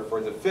number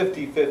for the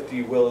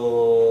 50-50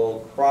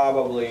 will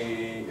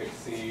probably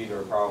exceed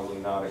or probably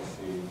not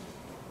exceed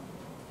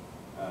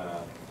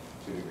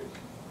 2 degrees?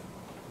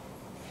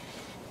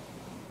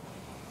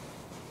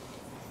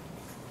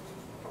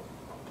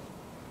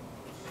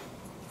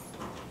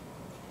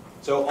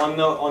 So on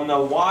the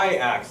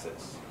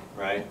y-axis,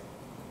 right,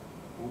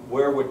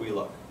 where would we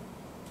look?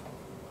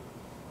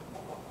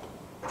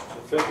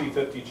 The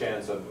 50-50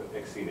 chance of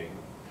exceeding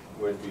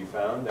would be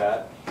found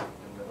at,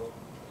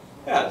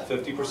 yeah,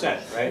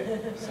 50%, right?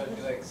 So it'd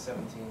be like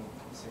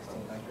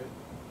 1,600.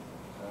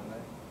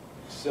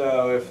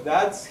 So if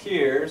that's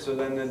here, so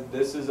then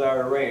this is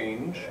our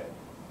range,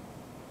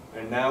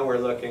 and now we're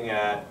looking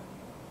at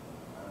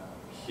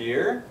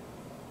here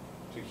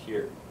to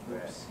here.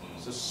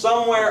 So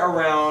somewhere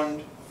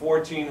around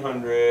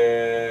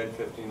 1,400,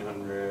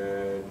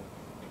 1,500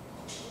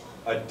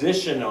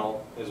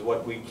 additional is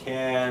what we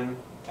can,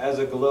 as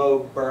a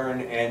globe,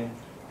 burn and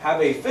have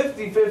a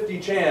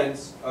 50-50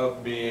 chance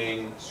of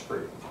being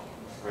screwed,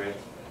 right?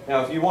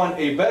 Now, if you want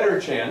a better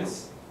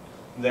chance,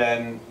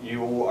 then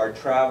you are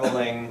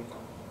traveling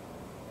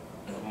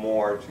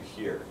more to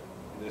here.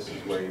 This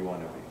is where you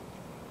want to be,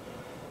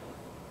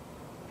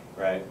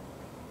 right?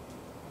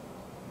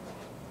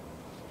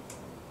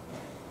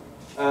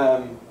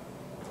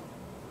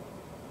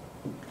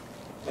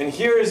 And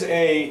here's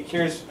a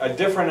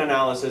different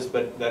analysis,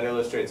 but that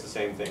illustrates the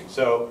same thing.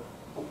 So,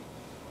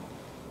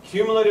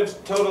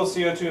 cumulative total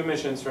CO2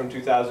 emissions from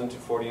 2000 to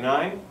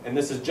 49, and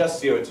this is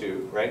just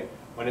CO2, right?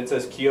 When it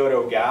says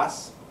Kyoto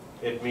gas,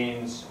 it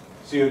means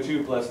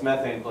CO2 plus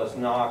methane plus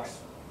NOx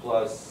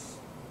plus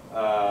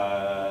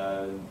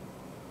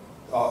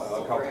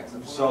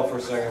sulfur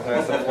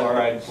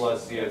hexafluoride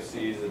plus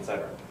CFCs,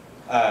 etc.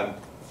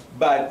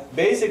 But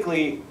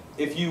basically,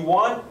 if you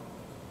want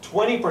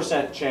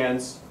 20%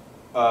 chance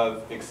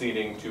of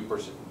exceeding 2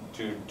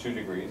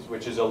 degrees,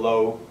 which is a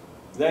low,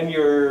 then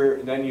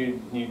you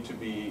need to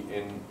be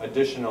in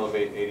additional of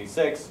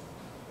 86.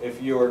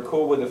 If you're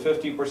cool with a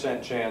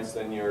 50% chance,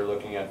 then you're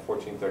looking at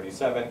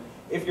 1437.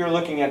 If you're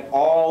looking at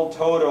all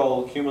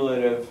total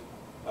cumulative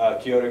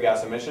Kyoto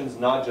gas emissions,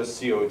 not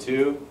just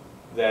CO2,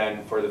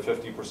 then for the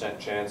 50%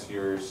 chance,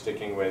 you're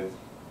sticking with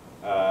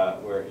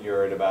where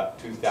you're at about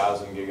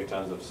 2,000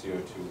 gigatons of CO2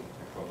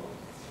 equivalent.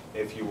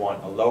 If you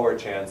want a lower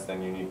chance,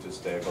 then you need to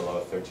stay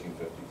below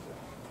 1350.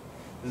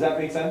 Does that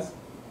make sense?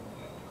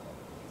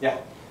 Yeah.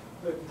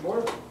 Bit more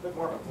of a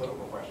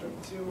political question.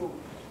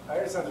 I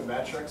understand the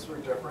metrics were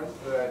different,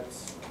 but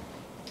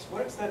to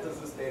what extent does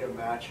this data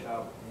match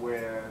up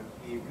with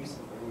the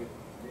recently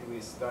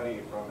released study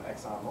from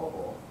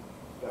ExxonMobil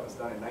that was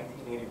done in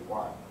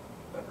 1981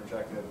 that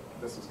projected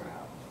this was going to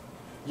happen?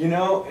 You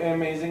know,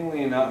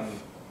 amazingly enough,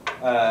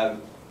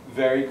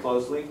 very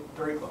closely.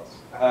 Very close.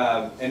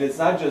 And it's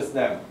not just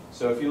them.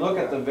 So if you look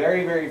at the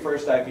very, very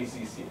first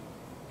IPCC,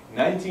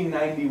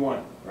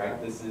 1991, right?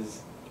 This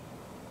is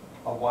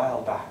a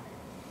while back.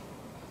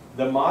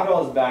 The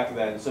models back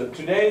then, so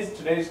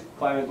today's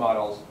climate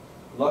models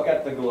look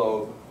at the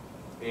globe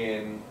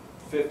in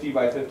 50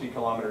 by 50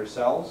 kilometer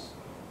cells,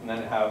 and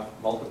then have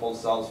multiple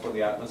cells for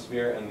the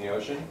atmosphere and the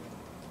ocean.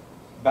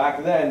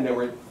 Back then, there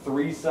were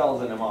 3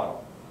 cells in a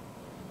model: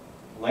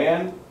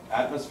 land,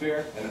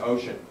 atmosphere, and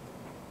ocean.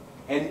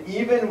 And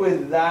even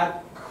with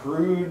that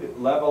crude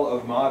level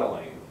of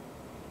modeling,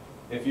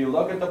 if you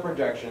look at the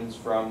projections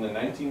from the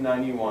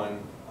 1991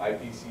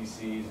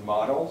 IPCC's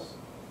models,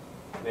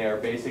 they are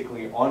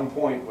basically on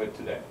point with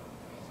today.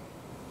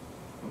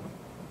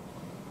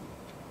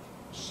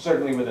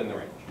 Certainly within the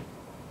range.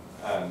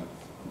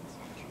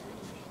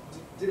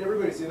 Did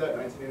everybody see that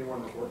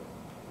 1981 report?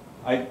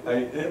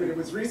 It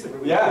was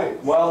recently. Yeah,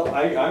 well,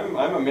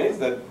 I'm amazed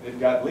that it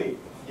got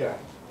leaked. Yeah.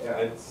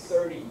 It's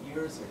 30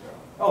 years ago.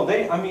 Oh,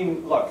 I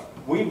mean, look,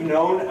 we've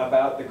known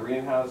about the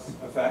greenhouse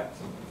effect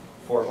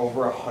for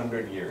over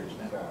 100 years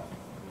now.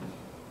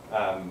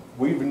 Yeah.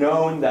 We've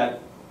known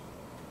that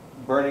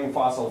burning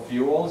fossil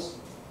fuels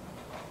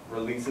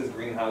releases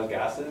greenhouse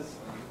gases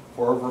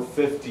for over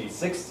 50,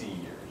 60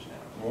 years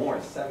now. More,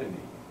 70,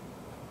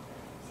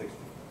 60,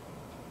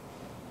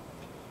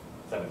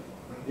 70.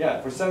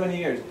 Yeah, for 70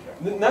 years.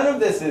 None of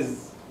this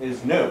is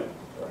new.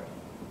 Right.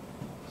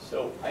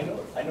 So I know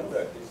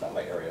that it's not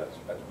my area of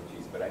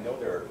expertise, but I know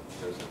there's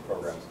some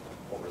programs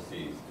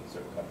overseas in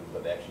certain countries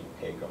where they actually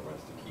pay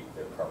governments to keep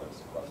their carbon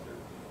sequestered.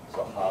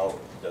 So how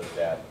is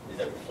that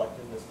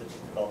reflected in the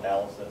statistical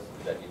analysis?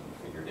 Is that even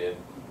figured in?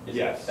 Is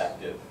Yes. it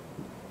effective?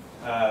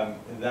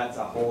 That's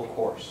a whole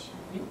course.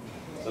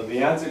 So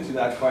the answer to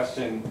that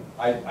question,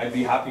 I'd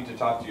be happy to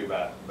talk to you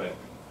about, but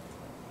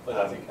But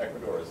I think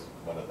Ecuador is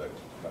one of the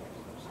countries.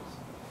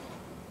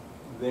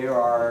 there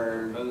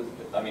are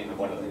I mean,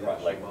 one of the,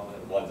 like,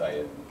 ones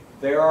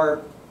there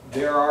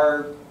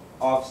are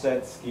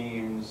offset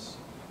schemes.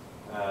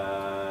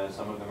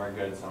 Some of them are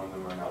good, some of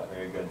them are not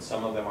very good.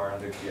 Some of them are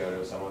under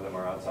Kyoto, some of them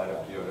are outside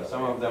of Kyoto.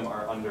 Some of them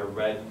are under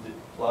RED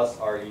plus,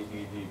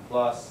 REDD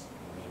plus,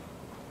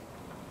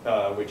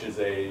 which is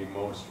a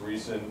most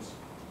recent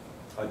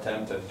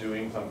attempt at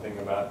doing something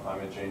about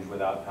climate change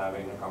without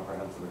having a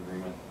comprehensive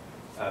agreement.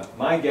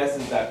 My guess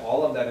is that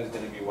all of that is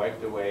going to be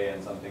wiped away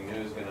and something new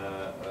is going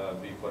to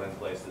be put in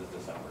place this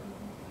December.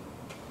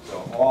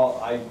 So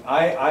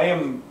I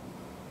am,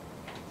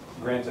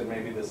 granted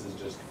maybe this is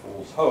just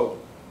fool's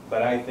hope,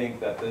 but I think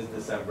that this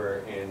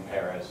December in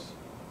Paris,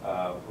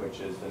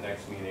 which is the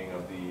next meeting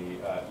of the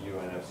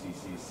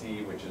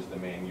UNFCCC, which is the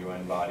main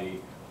UN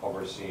body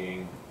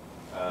overseeing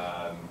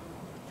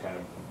kind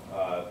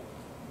of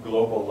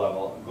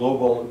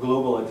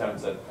global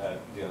attempts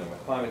at dealing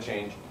with climate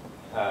change,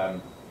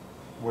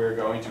 we're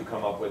going to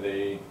come up with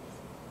a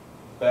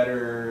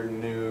better,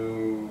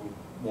 new,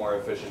 more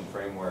efficient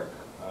framework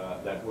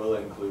that will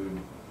include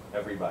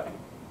everybody.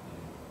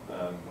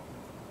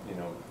 You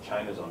know,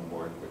 China's on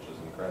board, which is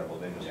incredible.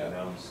 They just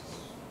announced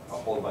a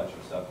whole bunch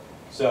of stuff.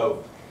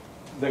 So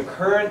the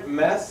current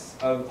mess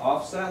of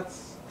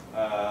offsets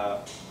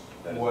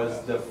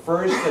was the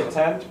first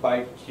attempt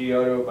by the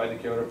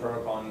Kyoto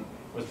Protocol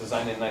was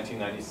designed in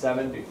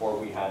 1997 before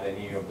we had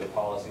any of the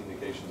policy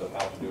indications of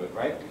how to do it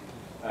right.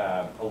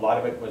 A lot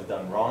of it was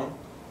done wrong.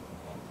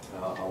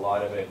 A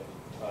lot of it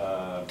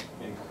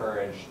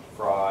encouraged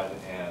fraud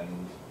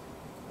and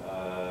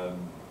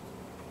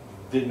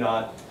did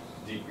not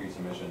decrease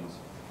emissions.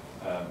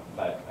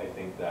 But I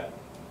think that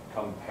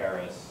come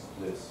Paris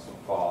this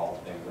fall,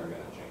 things are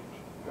going to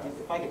change.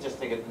 If I could just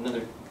take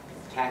another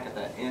tack at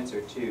that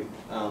answer too.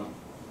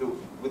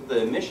 With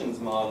the emissions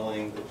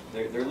modeling,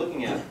 they're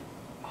looking at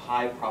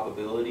high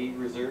probability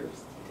reserves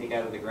to take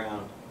out of the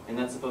ground, and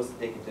that's supposed to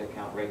take into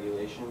account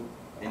regulation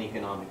and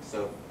economics.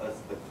 So as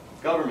the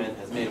government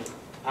has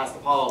passed a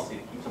policy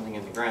to keep something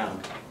in the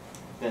ground,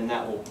 then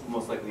that will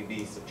most likely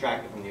be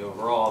subtracted from the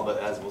overall, but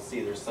as we'll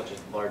see, there's such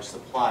a large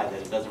supply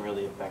that it doesn't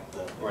really affect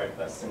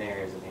the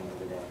scenarios at the end of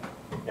the day.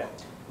 Yeah.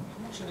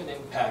 How much of an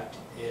impact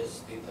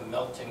is the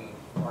melting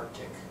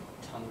Arctic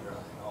tundra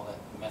and all that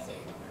methane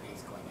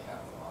underneath going to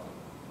have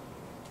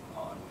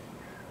on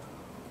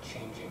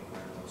changing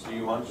where those... Do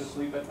you want to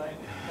sleep at night?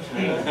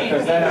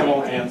 Because then I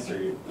won't answer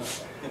you.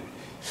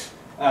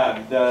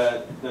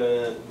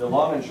 The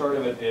long and short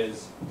of it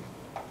is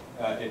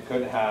it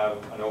could have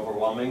an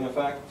overwhelming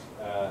effect,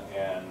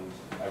 and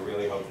I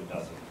really hope it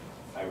doesn't.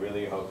 I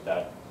really hope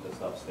that the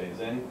stuff stays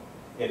in.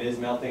 It is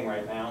melting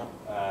right now.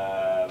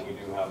 We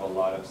do have a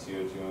lot of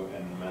CO2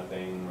 and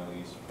methane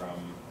released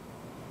from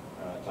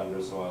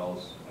tundra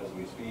soils as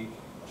we speak.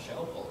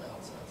 Shell pulled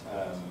out, so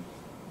that's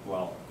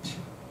Well,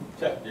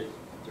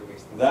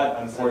 that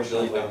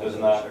unfortunately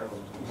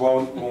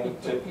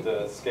won't tip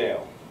the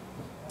scale.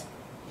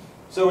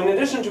 So in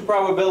addition to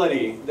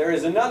probability, there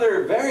is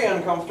another very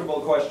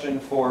uncomfortable question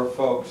for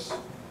folks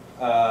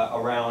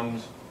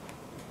around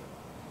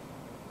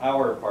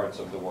our parts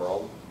of the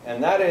world,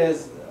 and that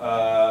is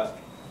the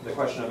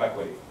question of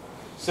equity.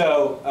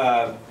 So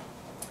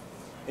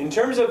in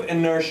terms of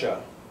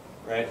inertia,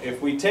 right,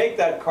 if we take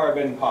that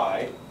carbon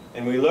pie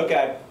and we look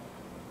at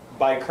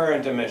by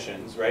current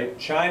emissions, right,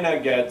 China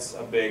gets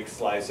a big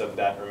slice of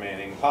that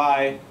remaining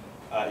pie,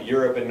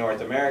 Europe and North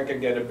America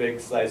get a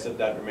big slice of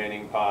that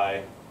remaining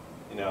pie,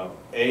 you know,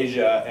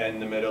 Asia and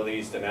the Middle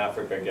East and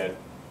Africa get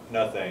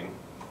nothing,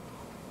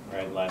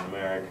 right, Latin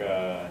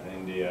America and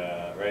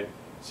India, right?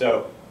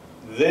 So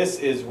this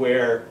is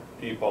where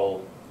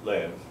people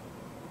live,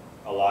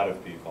 a lot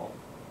of people,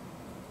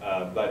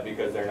 but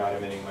because they're not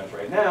emitting much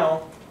right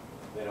now,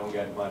 they don't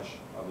get much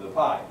of the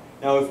pie.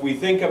 Now if we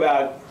think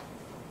about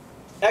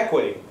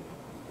equity,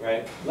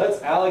 right,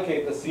 let's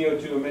allocate the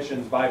CO2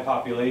 emissions by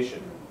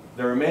population,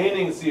 the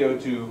remaining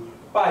CO2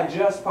 by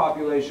just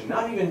population,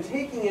 not even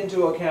taking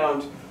into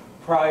account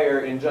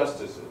prior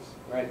injustices,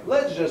 right?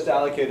 Let's just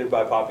allocate it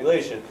by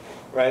population,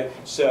 right?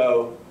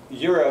 So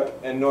Europe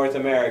and North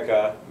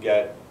America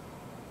get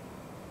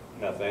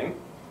nothing,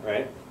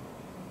 right?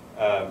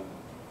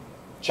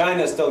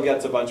 China still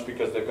gets a bunch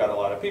because they've got a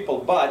lot of people,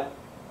 but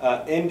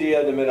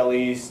India, the Middle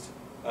East,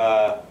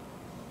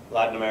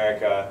 Latin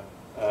America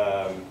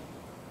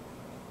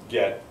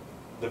get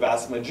the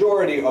vast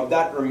majority of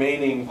that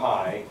remaining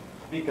pie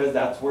because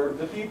that's where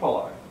the people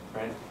are,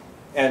 right?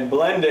 And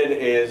blended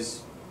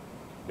is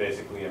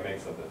basically a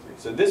mix of the three.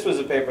 So this was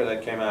a paper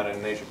that came out in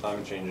Nature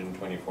Climate Change in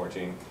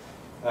 2014.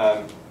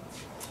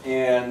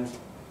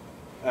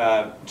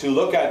 To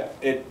look at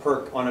it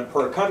on a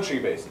per country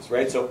basis,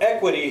 right? So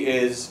equity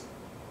is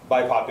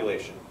by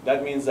population.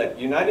 That means that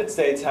United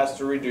States has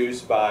to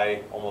reduce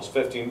by almost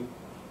 15%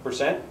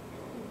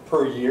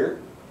 per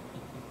year,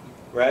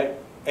 right?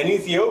 And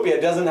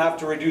Ethiopia doesn't have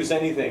to reduce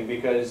anything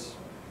because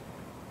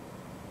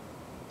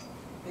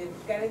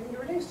they've got anything to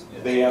reduce.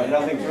 They have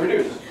nothing to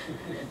reduce.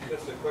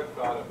 Just a quick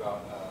thought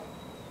about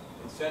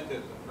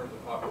incentives in terms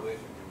of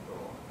population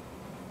control.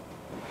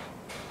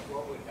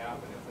 What would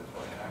happen if this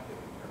were enacted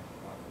in terms of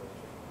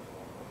population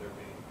control? Would there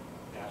be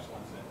national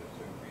incentives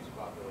to increase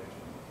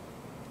population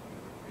to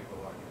retrieve a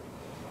larger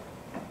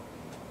society?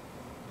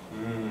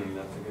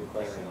 That's a good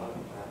question.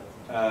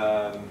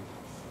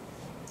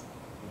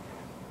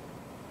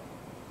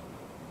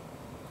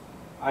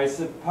 I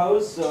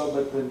suppose so,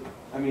 but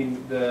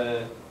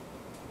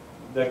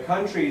the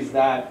countries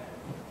that,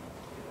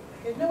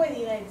 There's no way the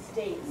United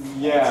States.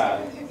 Yeah.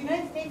 If the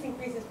United States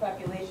increases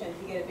population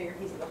to get a bigger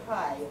piece of the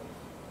pie,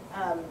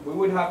 we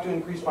would have to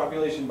increase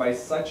population by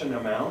such an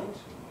amount.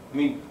 I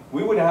mean,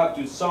 we would have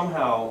to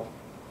somehow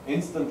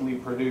instantly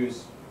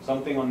produce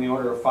something on the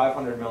order of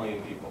 500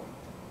 million people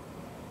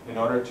in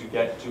order to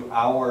get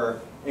to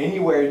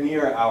anywhere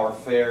near our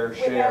fair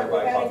share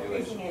by without population.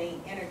 increasing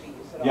any energy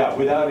use at all. Yeah,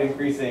 without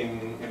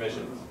increasing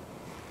emissions,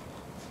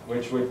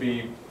 which would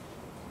be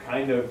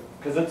kind of,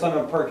 because it's on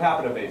a per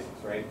capita basis,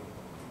 right?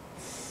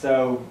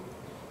 So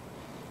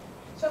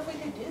if we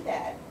could do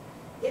that,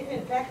 if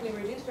in fact we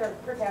reduced our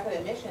per capita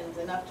emissions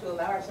enough to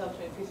allow ourselves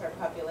to increase our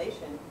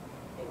population,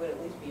 it would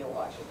at least be a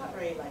wash. It's not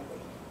very likely.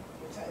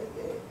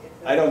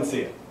 I don't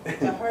see it.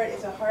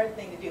 It's a hard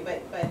thing to do,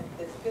 but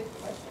it's a good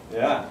question.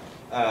 Yeah.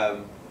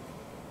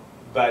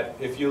 But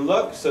if you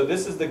look, so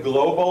this is the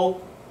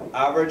global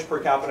average per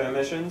capita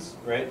emissions,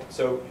 right?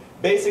 So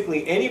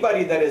basically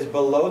anybody that is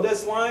below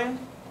this line,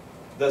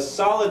 the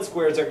solid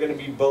squares are going to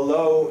be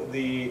below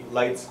the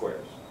light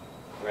squares,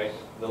 right?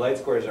 The light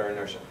squares are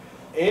inertia.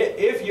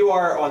 If you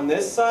are on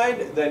this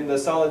side, then the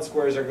solid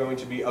squares are going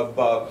to be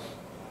above.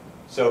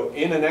 So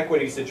in an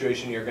equity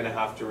situation, you're going to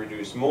have to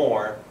reduce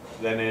more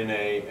than in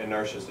an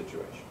inertia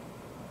situation.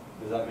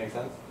 Does that make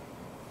sense?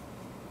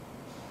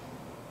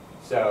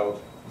 So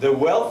the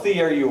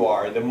wealthier you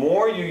are, the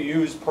more you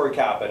use per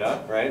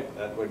capita, right?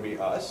 That would be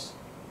us,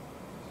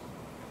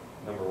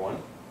 number one,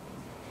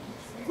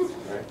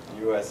 right?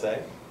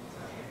 USA.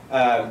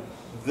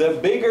 The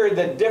bigger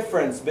the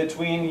difference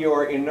between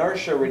your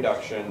inertia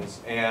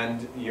reductions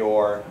and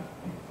your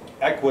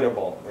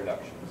equitable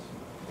reductions.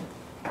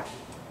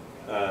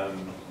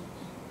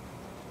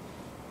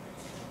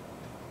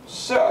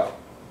 So,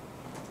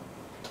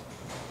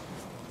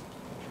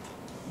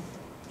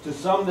 to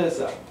sum this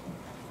up,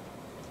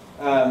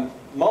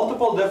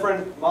 multiple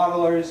different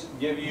modelers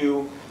give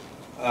you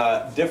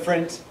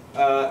different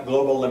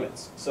global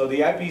limits. So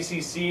the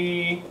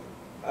IPCC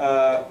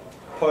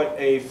put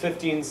a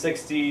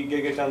 1560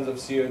 gigatons of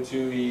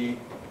CO2e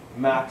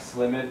max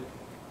limit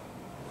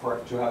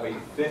to have a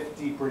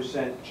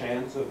 50%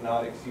 chance of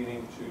not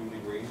exceeding 2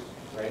 degrees,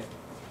 right?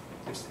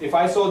 If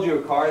I sold you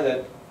a car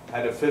that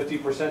had a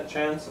 50%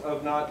 chance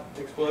of not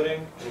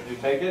exploding, would you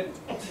take it?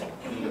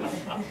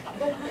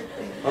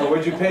 Or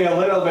would you pay a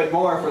little bit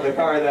more for the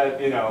car that,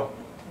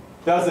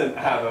 doesn't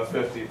have a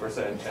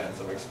 50% chance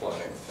of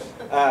exploding?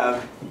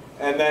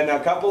 And then a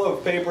couple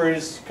of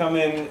papers come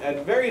in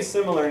at very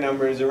similar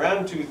numbers,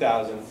 around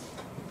 2000.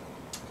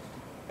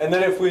 And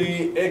then if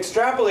we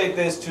extrapolate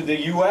this to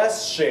the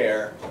US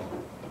share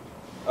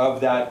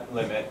of that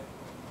limit,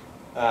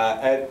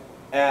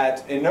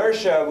 at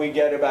inertia we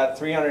get about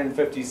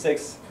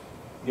 356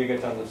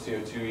 gigatons of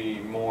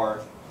CO2e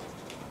more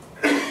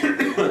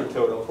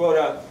total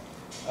quota.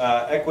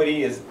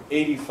 Equity is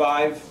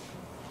 85.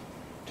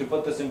 To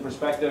put this in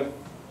perspective,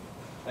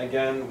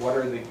 again, what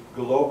are the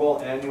global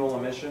annual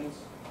emissions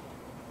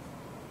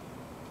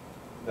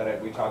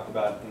that we talked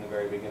about in the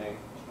very beginning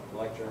of the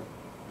lecture?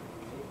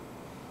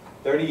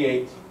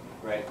 38,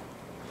 right?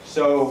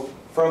 So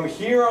from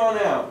here on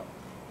out,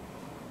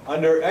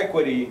 under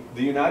equity,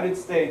 the United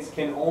States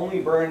can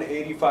only burn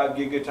 85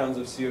 gigatons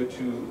of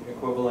CO2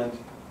 equivalent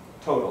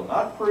total,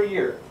 not per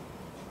year,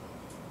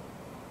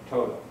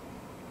 total.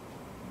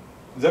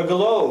 The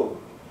globe,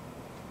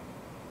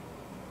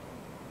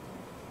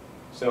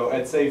 so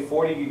at say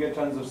 40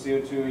 gigatons of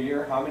CO2 a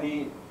year, how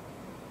many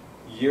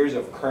years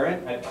of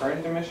current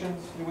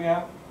emissions do we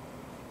have?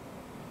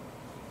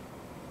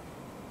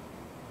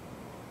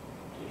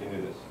 You can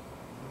do this.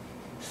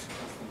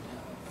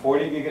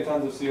 40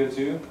 gigatons of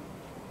CO2,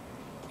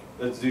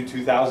 let's do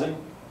 2000.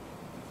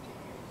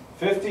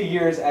 50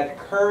 years at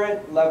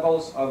current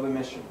levels of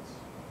emissions.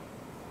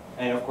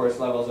 And of course,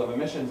 levels of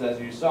emissions, as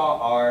you saw,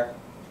 are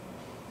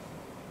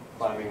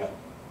climbing up.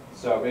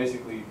 So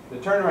basically, the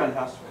turnaround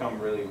has to come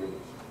really, really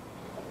soon.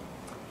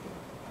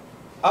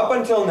 Up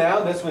until now,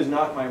 this was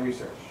not my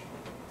research.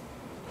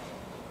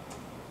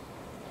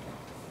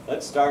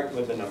 Let's start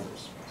with the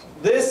numbers.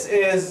 This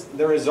is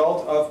the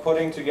result of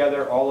putting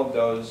together all of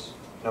those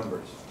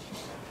numbers.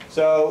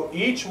 So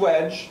each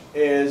wedge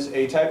is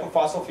a type of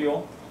fossil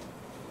fuel.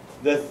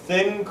 The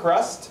thin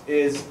crust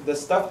is the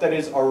stuff that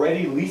is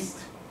already leased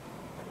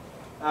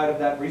out of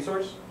that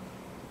resource.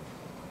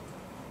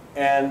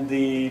 And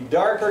the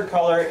darker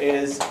color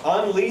is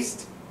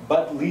unleased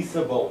but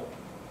leasable.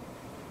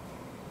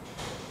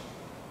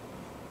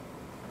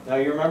 Now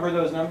you remember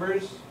those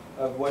numbers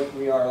of what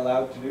we are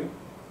allowed to do?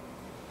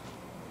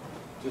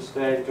 just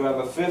to have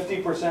a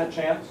 50%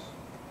 chance,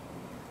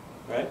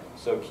 right?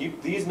 So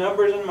keep these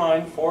numbers in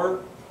mind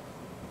for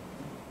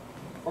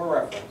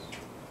reference.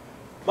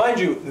 Mind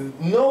you,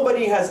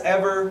 nobody has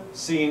ever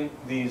seen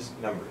these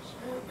numbers.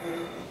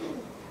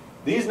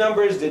 These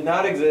numbers did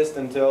not exist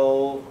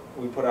until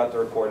we put out the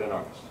report in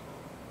August.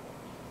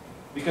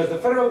 Because the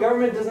federal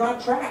government does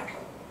not track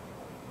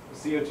the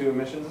CO2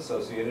 emissions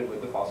associated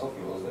with the fossil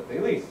fuels that they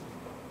lease.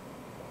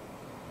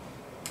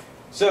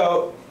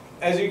 So,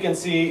 as you can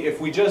see, if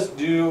we just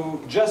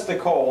do just the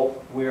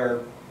coal, we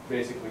are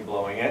basically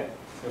blowing it.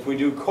 If we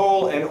do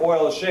coal and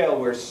oil shale,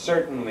 we're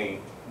certainly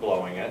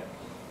blowing it,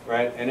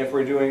 right? And if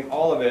we're doing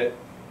all of it,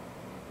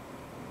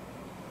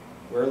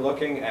 we're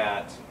looking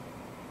at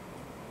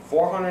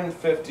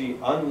 450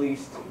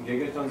 unleased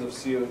gigatons of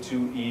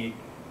CO2e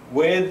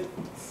with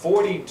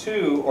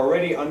 42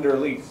 already under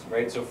lease,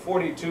 right? So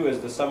 42 is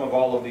the sum of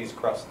all of these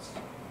crusts.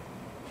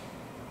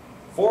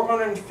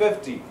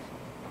 450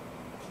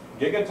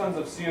 gigatons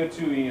of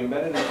CO2e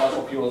embedded in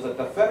fossil fuels that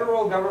the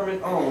federal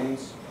government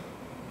owns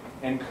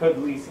and could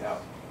lease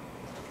out.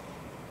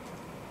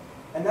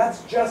 And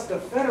that's just the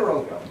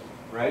federal government,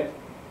 right?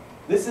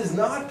 This is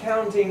not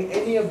counting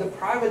any of the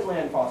private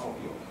land fossil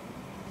fuels.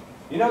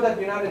 You know that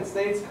the United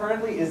States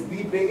currently is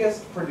the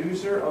biggest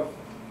producer of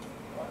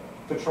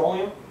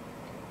petroleum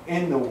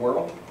in the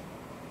world?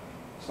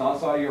 It's not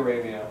Saudi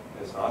Arabia,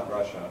 it's not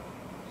Russia,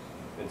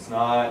 it's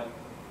not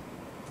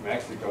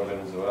Mexico,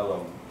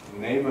 Venezuela,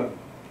 name an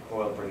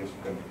oil producing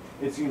country.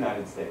 It's the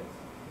United States.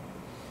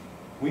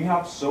 We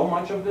have so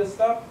much of this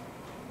stuff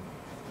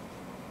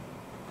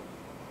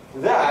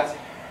that,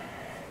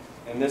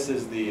 and this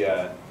is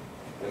the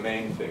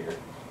main figure.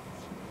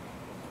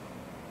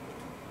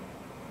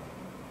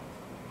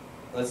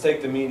 Let's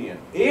take the median.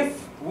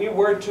 If we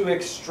were to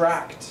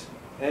extract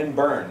and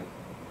burn,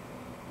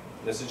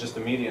 this is just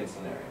a median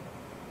scenario,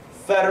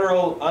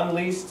 federal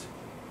unleased,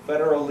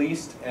 federal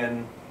leased,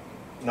 and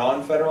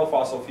non-federal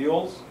fossil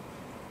fuels,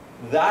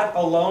 that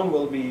alone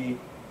will be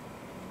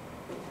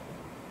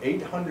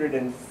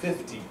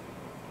 850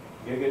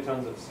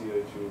 gigatons of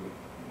CO2.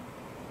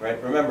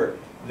 Right? Remember,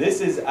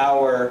 this is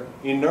our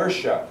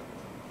inertia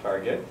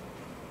target.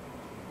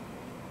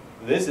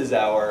 This is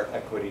our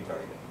equity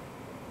target.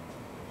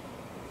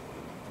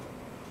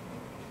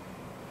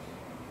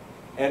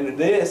 And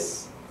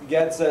this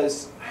gets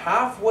us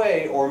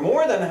halfway, or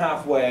more than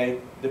halfway,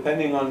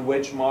 depending on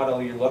which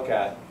model you look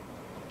at,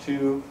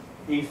 to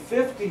a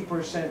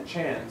 50%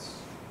 chance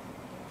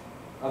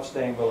of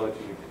staying below 2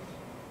 degrees.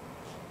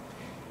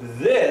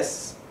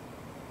 This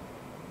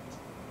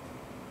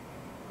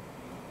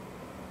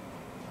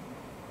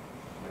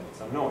made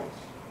some noise.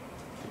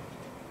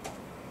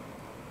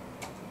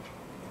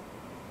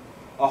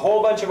 A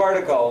whole bunch of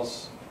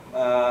articles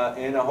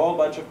in a whole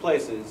bunch of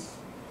places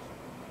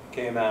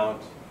came out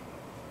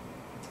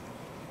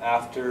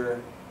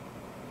after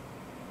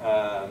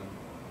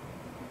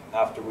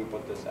we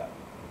put this out.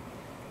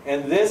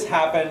 And this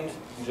happened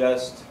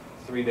just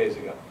 3 days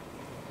ago.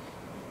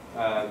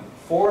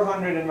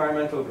 400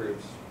 environmental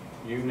groups,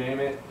 you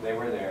name it, they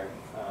were there,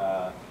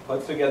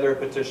 put together a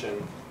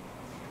petition,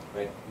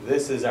 right?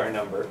 This is our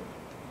number.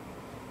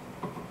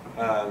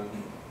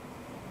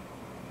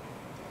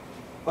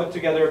 Put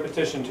together a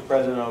petition to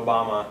President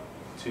Obama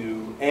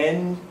to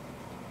end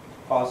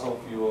fossil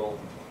fuel,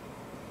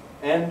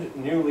 end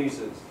new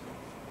leases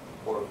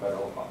for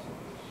federal fossil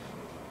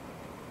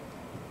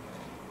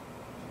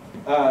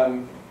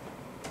fuels.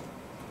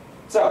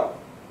 So,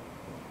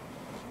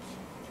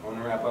 I want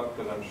to wrap up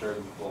because I'm sure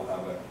we'll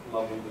have a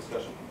lovely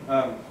discussion.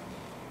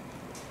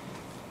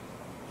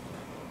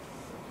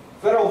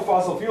 Federal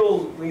fossil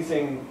fuel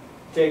leasing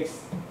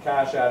takes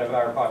cash out of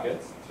our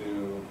pockets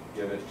to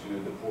give it to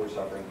the poor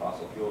suffering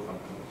fossil fuel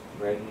companies,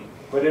 right?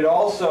 But it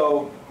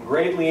also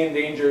greatly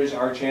endangers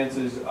our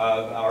chances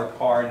of our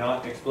car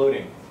not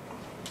exploding.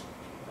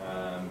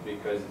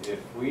 Because if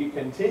we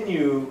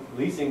continue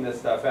leasing this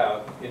stuff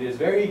out, it is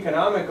very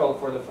economical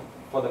for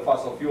the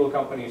fossil fuel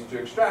companies to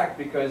extract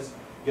because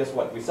guess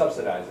what? We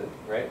subsidize it,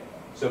 right?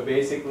 So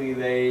basically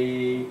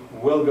they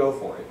will go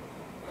for it.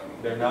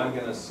 They're not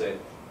going to sit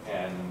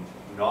and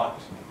not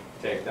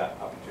take that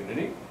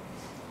opportunity.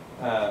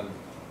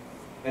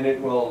 And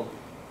it will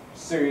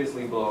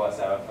seriously blow us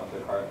out of the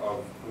cart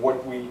of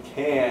what we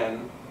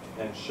can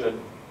and should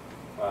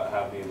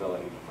have the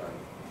ability to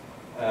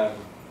burn.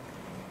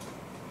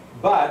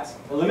 But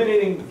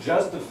eliminating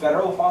just the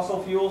federal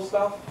fossil fuel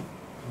stuff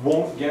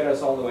won't get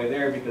us all the way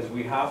there because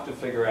we have to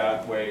figure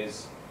out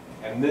ways,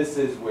 and this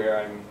is where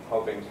I'm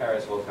hoping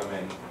Terrace will come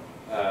in.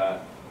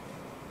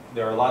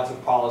 There are lots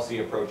of policy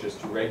approaches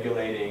to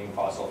regulating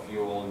fossil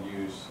fuel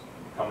use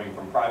coming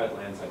from private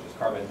land, such as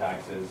carbon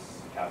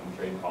taxes, cap and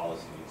trade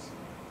policies,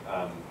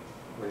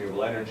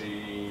 renewable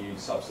energy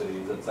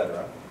subsidies,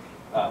 etc.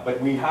 But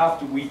we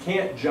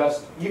can't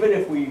just, even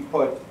if we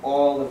put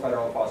all the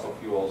federal fossil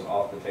fuels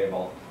off the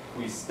table,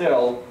 we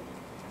still,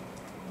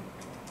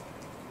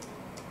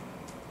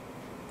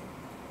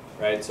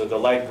 right, so the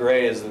light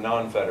gray is the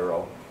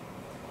non-federal.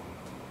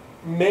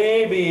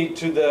 Maybe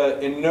to the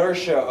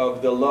inertia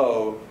of the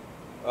low,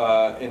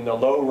 in the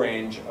low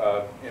range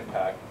of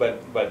impact,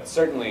 but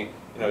certainly,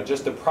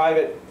 just a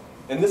private,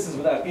 and this is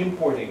without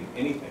importing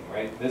anything,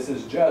 right? This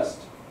is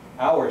just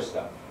our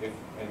stuff,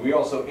 and we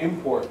also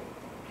import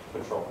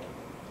petroleum,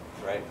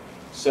 right?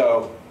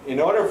 So in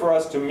order for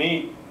us to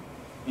meet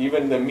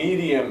even the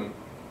medium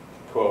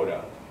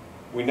quota,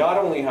 we not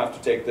only have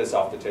to take this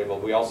off the table,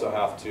 we also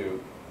have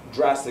to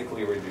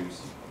drastically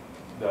reduce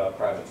the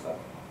private stuff.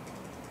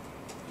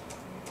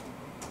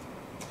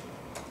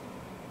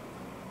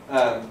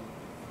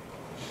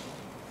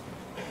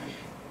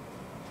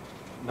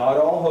 Not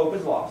all hope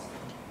is lost.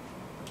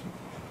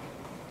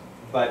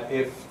 But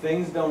if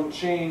things don't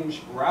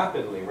change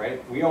rapidly,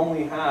 right, we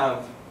only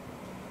have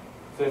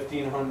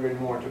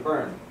 1,500 more to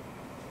burn.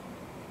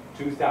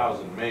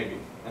 2,000 maybe.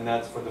 And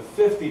that's for the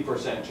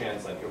 50%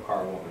 chance that your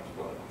car won't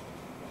explode.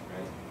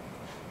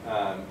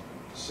 Right?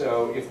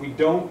 So if we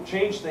don't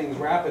change things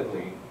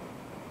rapidly,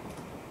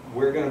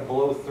 we're going to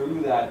blow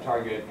through that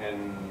target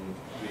and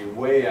be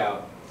way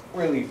out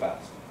really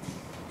fast.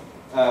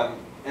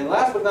 And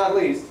last but not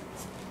least,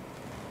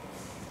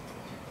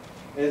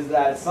 is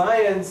that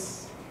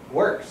science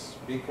works,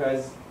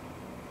 because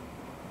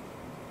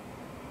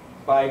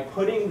by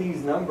putting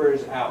these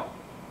numbers out,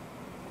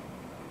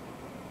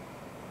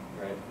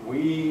 right,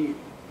 we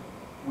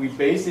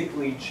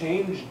basically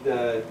changed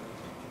the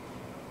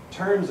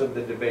terms of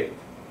the debate,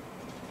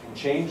 and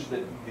changed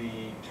the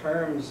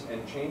terms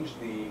and changed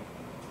the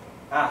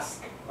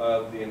ask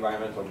of the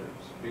environmental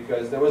groups.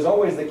 Because there was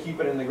always the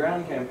keep it in the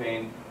ground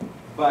campaign,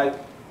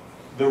 but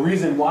the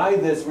reason why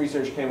this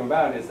research came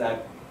about is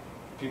that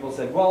people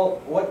said,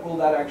 well, what will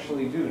that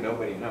actually do?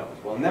 Nobody knows.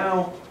 Well,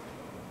 now,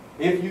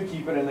 if you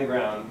keep it in the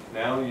ground,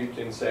 now you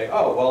can say,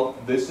 oh, well,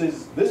 this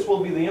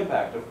will be the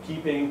impact of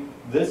keeping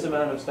this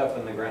amount of stuff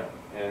in the ground.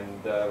 And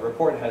the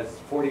report has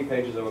 40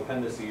 pages of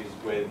appendices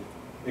with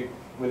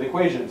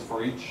equations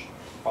for each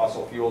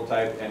fossil fuel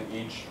type and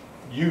each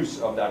use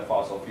of that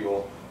fossil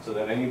fuel, so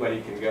that anybody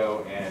can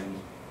go and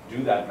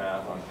do that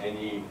math on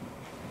any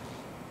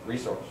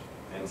resource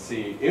and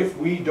see, if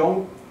we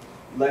don't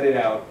let it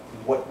out,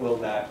 what will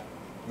that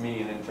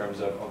mean in terms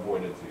of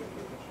avoided CO2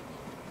 emissions.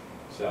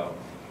 So,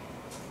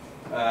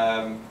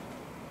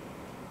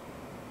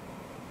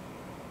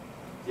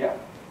 yeah.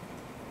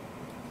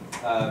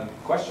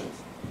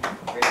 Questions?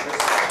 Great, Chris.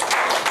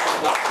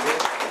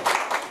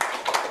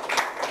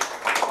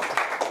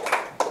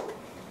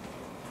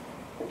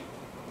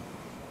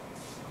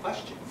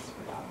 Questions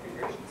for Dr.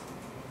 Gershenson?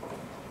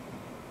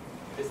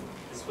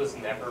 This was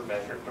never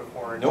measured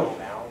before Nope. until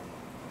now?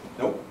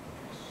 Nope.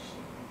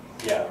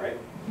 Yeah, right?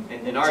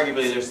 And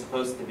arguably, there's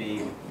supposed to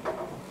be,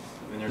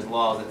 there's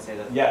laws that say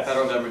that Yes. the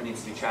federal government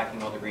needs to be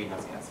tracking all the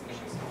greenhouse gas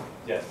emissions.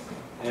 Yes.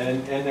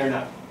 And they're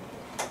not.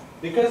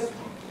 Because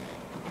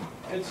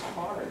it's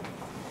hard.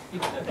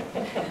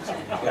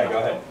 Yeah, go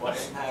ahead. What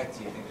impact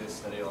do you think this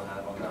study will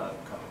have on the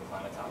upcoming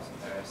climate talks in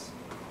Paris?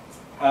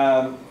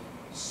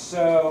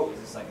 So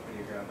Is this like a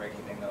pretty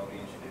groundbreaking thing that will be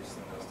introduced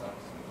in those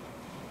talks?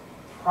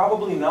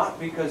 probably not,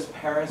 because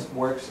Paris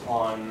works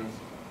on,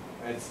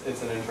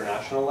 it's an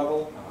international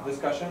level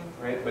discussion,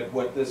 right? But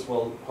what this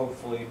will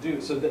hopefully do,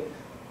 so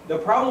the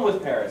problem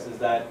with Paris is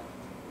that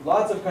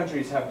lots of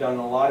countries have done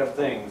a lot of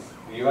things.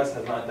 The US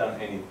has not done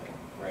anything,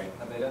 right?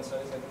 Have they done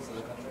studies like this in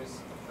other countries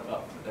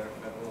about their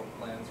federal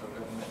plans or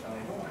government?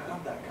 They don't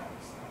have that kind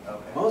of stuff.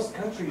 Okay. Most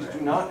countries do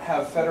not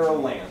have federal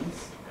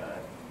lands, Got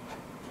it.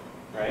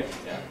 right?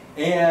 Yeah.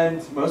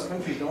 And most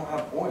countries don't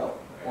have oil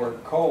or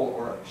coal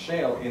or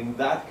shale in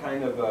that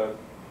kind of a,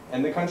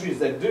 and the countries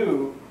that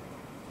do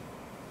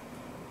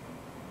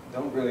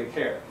don't really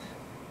care.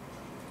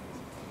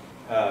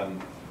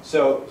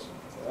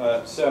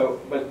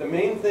 But the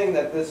main thing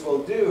that this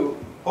will do,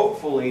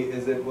 hopefully,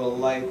 is it will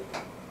light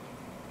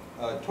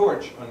a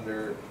torch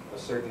under a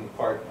certain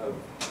part of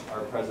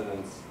our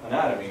president's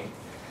anatomy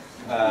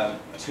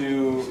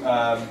to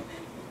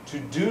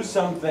do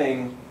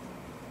something,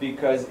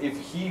 because if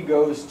he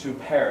goes to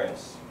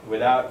Paris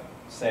without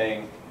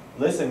saying,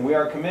 listen, we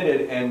are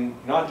committed, and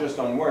not just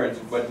on words,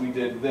 but we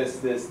did this,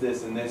 this,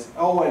 this, and this.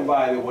 Oh, and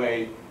by the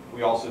way,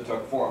 we also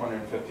took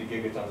 450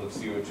 gigatons of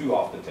CO2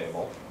 off the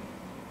table,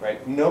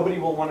 right? Nobody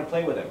will want to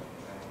play with him.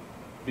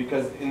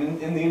 Because in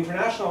the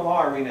international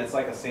law arena, it's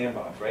like a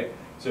sandbox, right?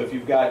 So if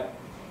you've got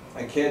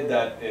a kid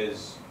that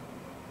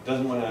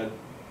doesn't want to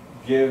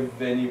give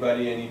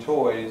anybody any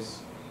toys,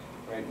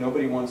 right?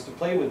 Nobody wants to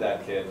play with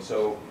that kid.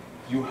 So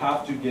you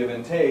have to give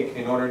and take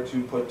in order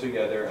to put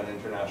together an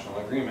international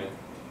agreement.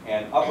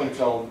 And up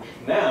until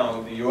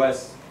now, the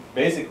US,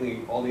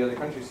 basically all the other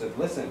countries said,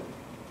 listen,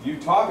 you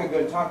talk a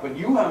good talk, but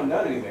you haven't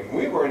done anything.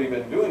 We've already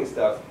been doing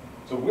stuff,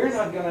 so we're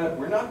not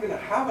gonna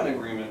have an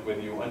agreement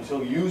with you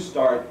until you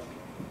start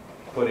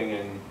putting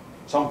in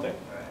something,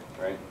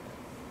 right?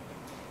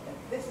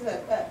 This is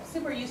a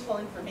super useful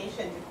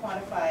information to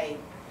quantify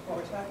what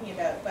we're talking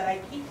about, but I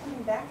keep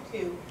coming back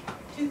to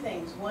two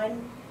things.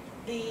 One,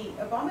 the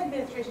Obama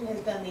administration has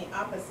done the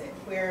opposite,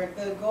 where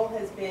the goal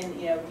has been,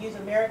 use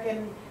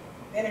American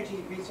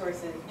energy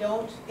resources,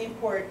 don't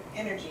import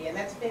energy, and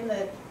that's been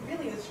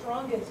really the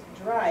strongest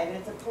drive, and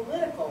it's a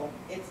political,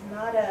 it's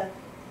not a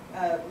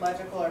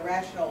logical or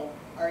rational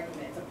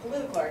argument, it's a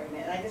political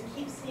argument, and I just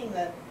keep seeing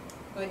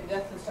going to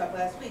Dustin's talk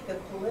last week, the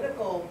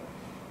political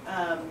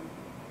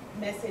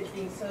message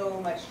being so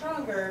much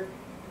stronger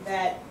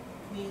that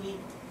we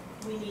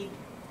need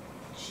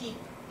cheap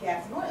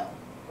gas and oil,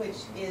 which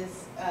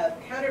is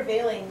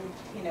countervailing,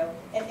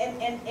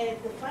 and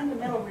it's the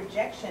fundamental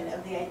rejection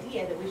of the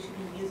idea that we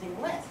should be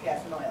using less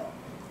gas and oil.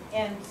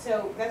 And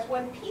so that's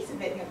one piece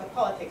of it, the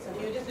politics. So if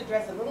you would just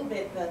address a little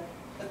bit the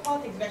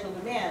politics of actual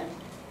demand,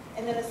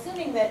 and then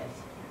assuming that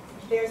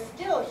there's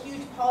still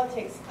huge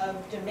politics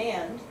of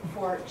demand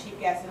for cheap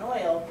gas and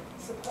oil,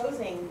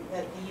 supposing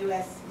that the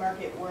U.S.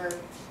 market were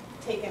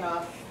taken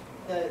off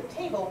the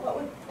table,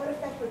 what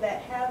effect would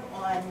that have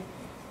on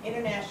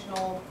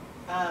international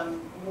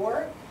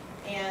war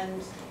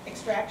and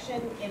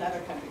extraction in other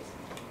countries?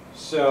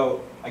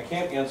 So I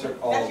can't answer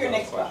all That's of your those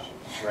next questions,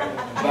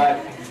 right?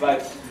 But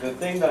the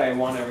thing that I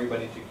want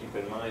everybody to keep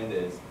in mind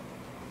is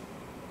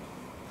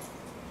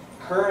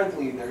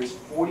currently there's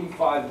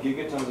 45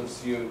 gigatons of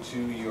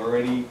CO2 you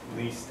already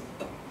leased.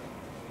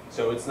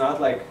 So it's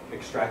not like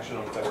extraction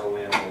on federal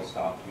land will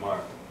stop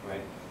tomorrow,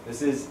 right?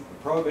 This is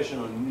a prohibition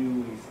on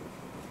new leases,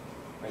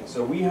 right?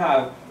 So we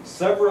have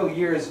several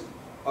years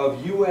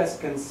of US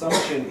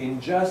consumption in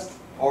just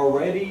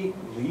already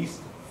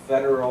leased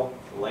federal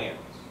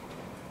lands.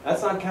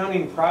 That's not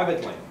counting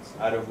private lands,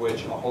 out of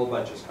which a whole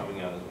bunch is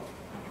coming out as well.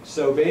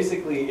 So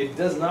basically, it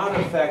does not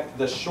affect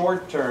the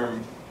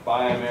short-term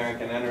Buy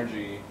American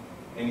Energy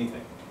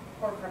anything.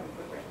 Or carbon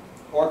footprint.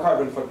 Or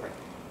carbon footprint.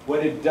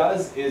 What it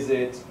does is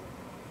it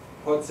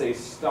puts a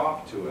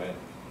stop to it,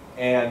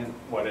 and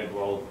what it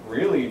will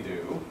really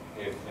do,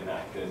 if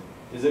enacted,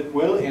 is it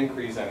will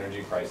increase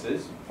energy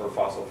prices for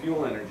fossil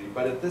fuel energy.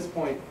 But at this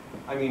point,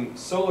 I mean,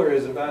 solar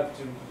is about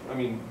to,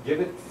 give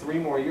it 3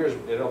 more years,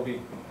 it'll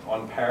be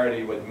on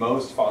parity with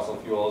most fossil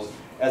fuels,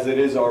 as it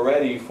is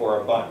already for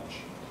a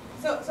bunch.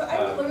 So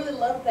I would really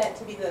love that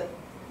to be the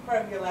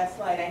part of your last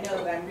slide. I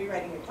know that I'm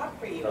rewriting your talk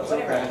for you, or That's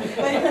whatever.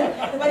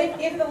 okay. But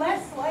if the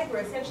last slide were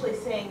essentially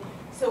saying,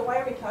 so why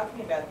are we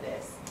talking about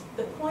this?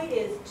 The point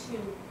is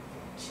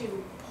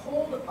to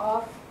hold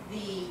off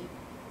the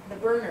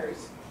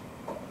burners,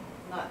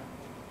 not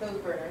those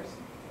burners,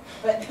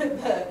 but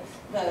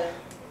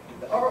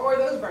or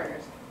those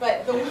burners,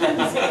 but the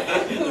ones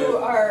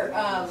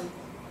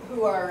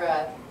who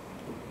are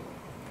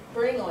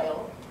burning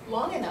oil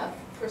long enough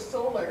for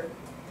solar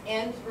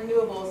and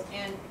renewables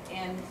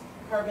and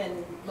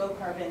low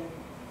carbon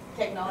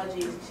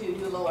technologies to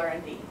do a little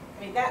R&D.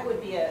 I mean, that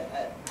would be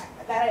that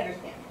I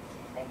understand.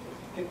 Thank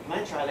you. Can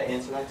I try to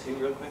answer that too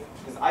real quick?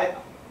 Because I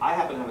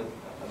happen to have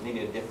maybe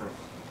a different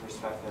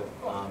perspective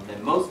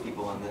than most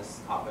people on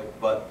this topic,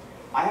 but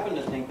I happen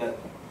to think that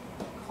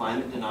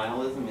climate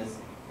denialism is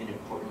an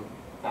important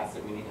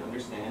facet we need to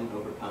understand and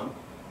overcome.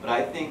 But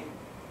I think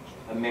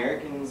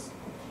Americans'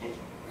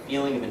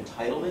 feeling of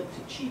entitlement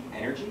to cheap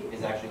energy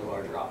is actually a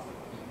larger obstacle.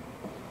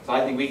 So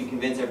I think we can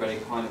convince everybody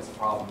climate's a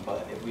problem,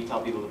 but if we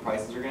tell people the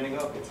prices are going to go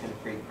up, it's going to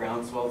create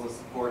groundswells of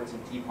support, some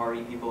Tea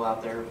Party people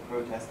out there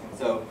protesting.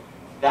 So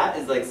that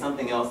is like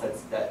something else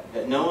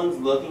that no one's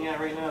looking at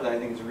right now that I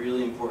think is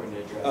really important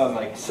to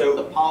address.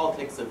 The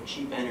politics of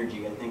cheap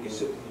energy, I think,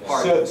 is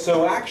part of it.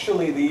 So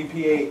actually the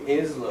EPA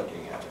is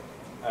looking at it.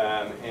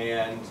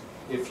 And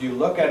if you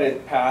look at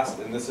it past,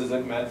 and this is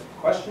a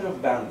question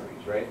of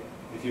boundaries, right?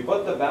 If you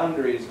put the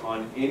boundaries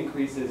on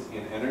increases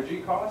in energy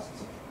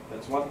costs,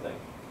 that's one thing.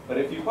 But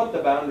if you put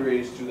the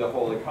boundaries to the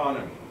whole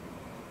economy,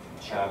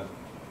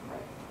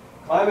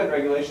 climate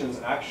regulations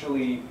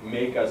actually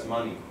make us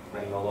money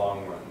in the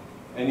long run,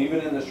 and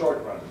even in the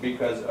short run,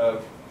 because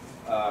of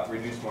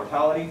reduced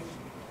mortality,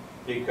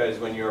 because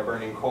when you're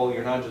burning coal,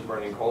 you're not just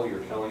burning coal, you're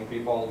killing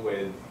people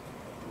with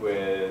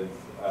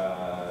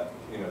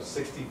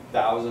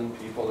 60,000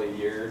 people a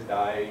year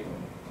die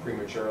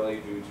prematurely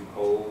due to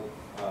coal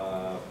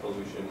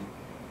pollution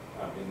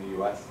in the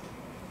U.S.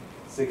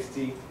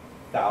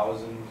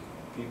 60,000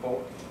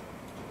 people,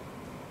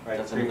 right?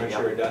 That's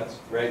Premature deaths,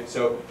 right?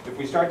 So if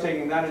we start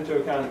taking that into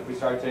account, if we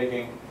start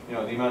taking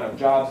the amount of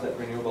jobs that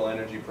renewable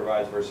energy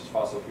provides versus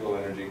fossil fuel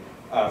energy,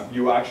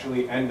 you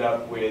actually end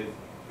up with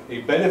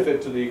a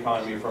benefit to the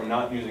economy from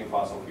not using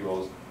fossil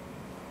fuels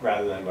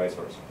rather than vice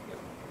versa.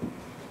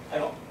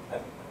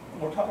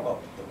 We're talking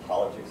about the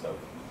politics of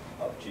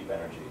cheap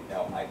energy.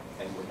 Now,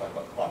 and we're talking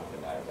about climate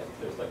deniers. I think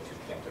there's like 2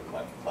 camps of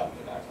climate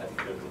deniers. I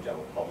think there's the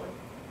general public,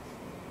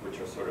 which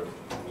are sort of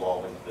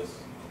lulled into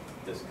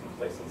this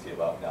complacency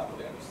about not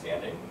really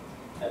understanding.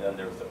 And then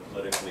there's the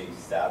politically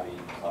savvy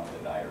climate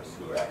deniers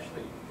who are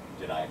actually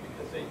denying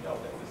because they know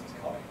that this is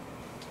coming.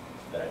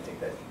 That I think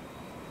that,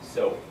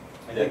 so.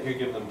 I think you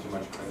give them too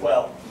much credit.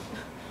 Well,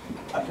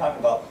 I'm talking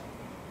about,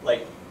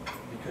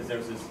 because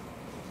there's this,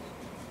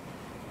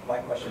 my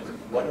question is,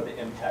 what are the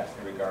impacts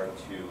in regard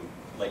to,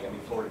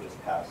 Florida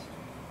just passed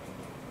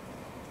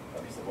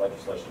a piece of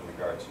legislation in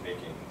regard to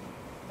making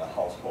the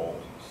household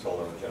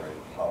solar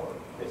generated power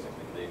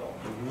basically legal.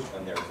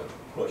 And there's a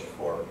push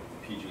for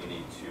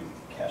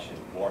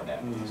more than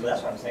that. So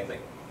that's what I'm saying,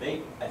 like,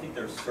 I think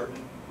there's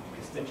certain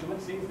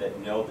constituencies that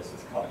know this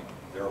is coming.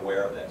 They're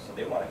aware of this, so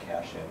they want to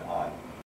cash in on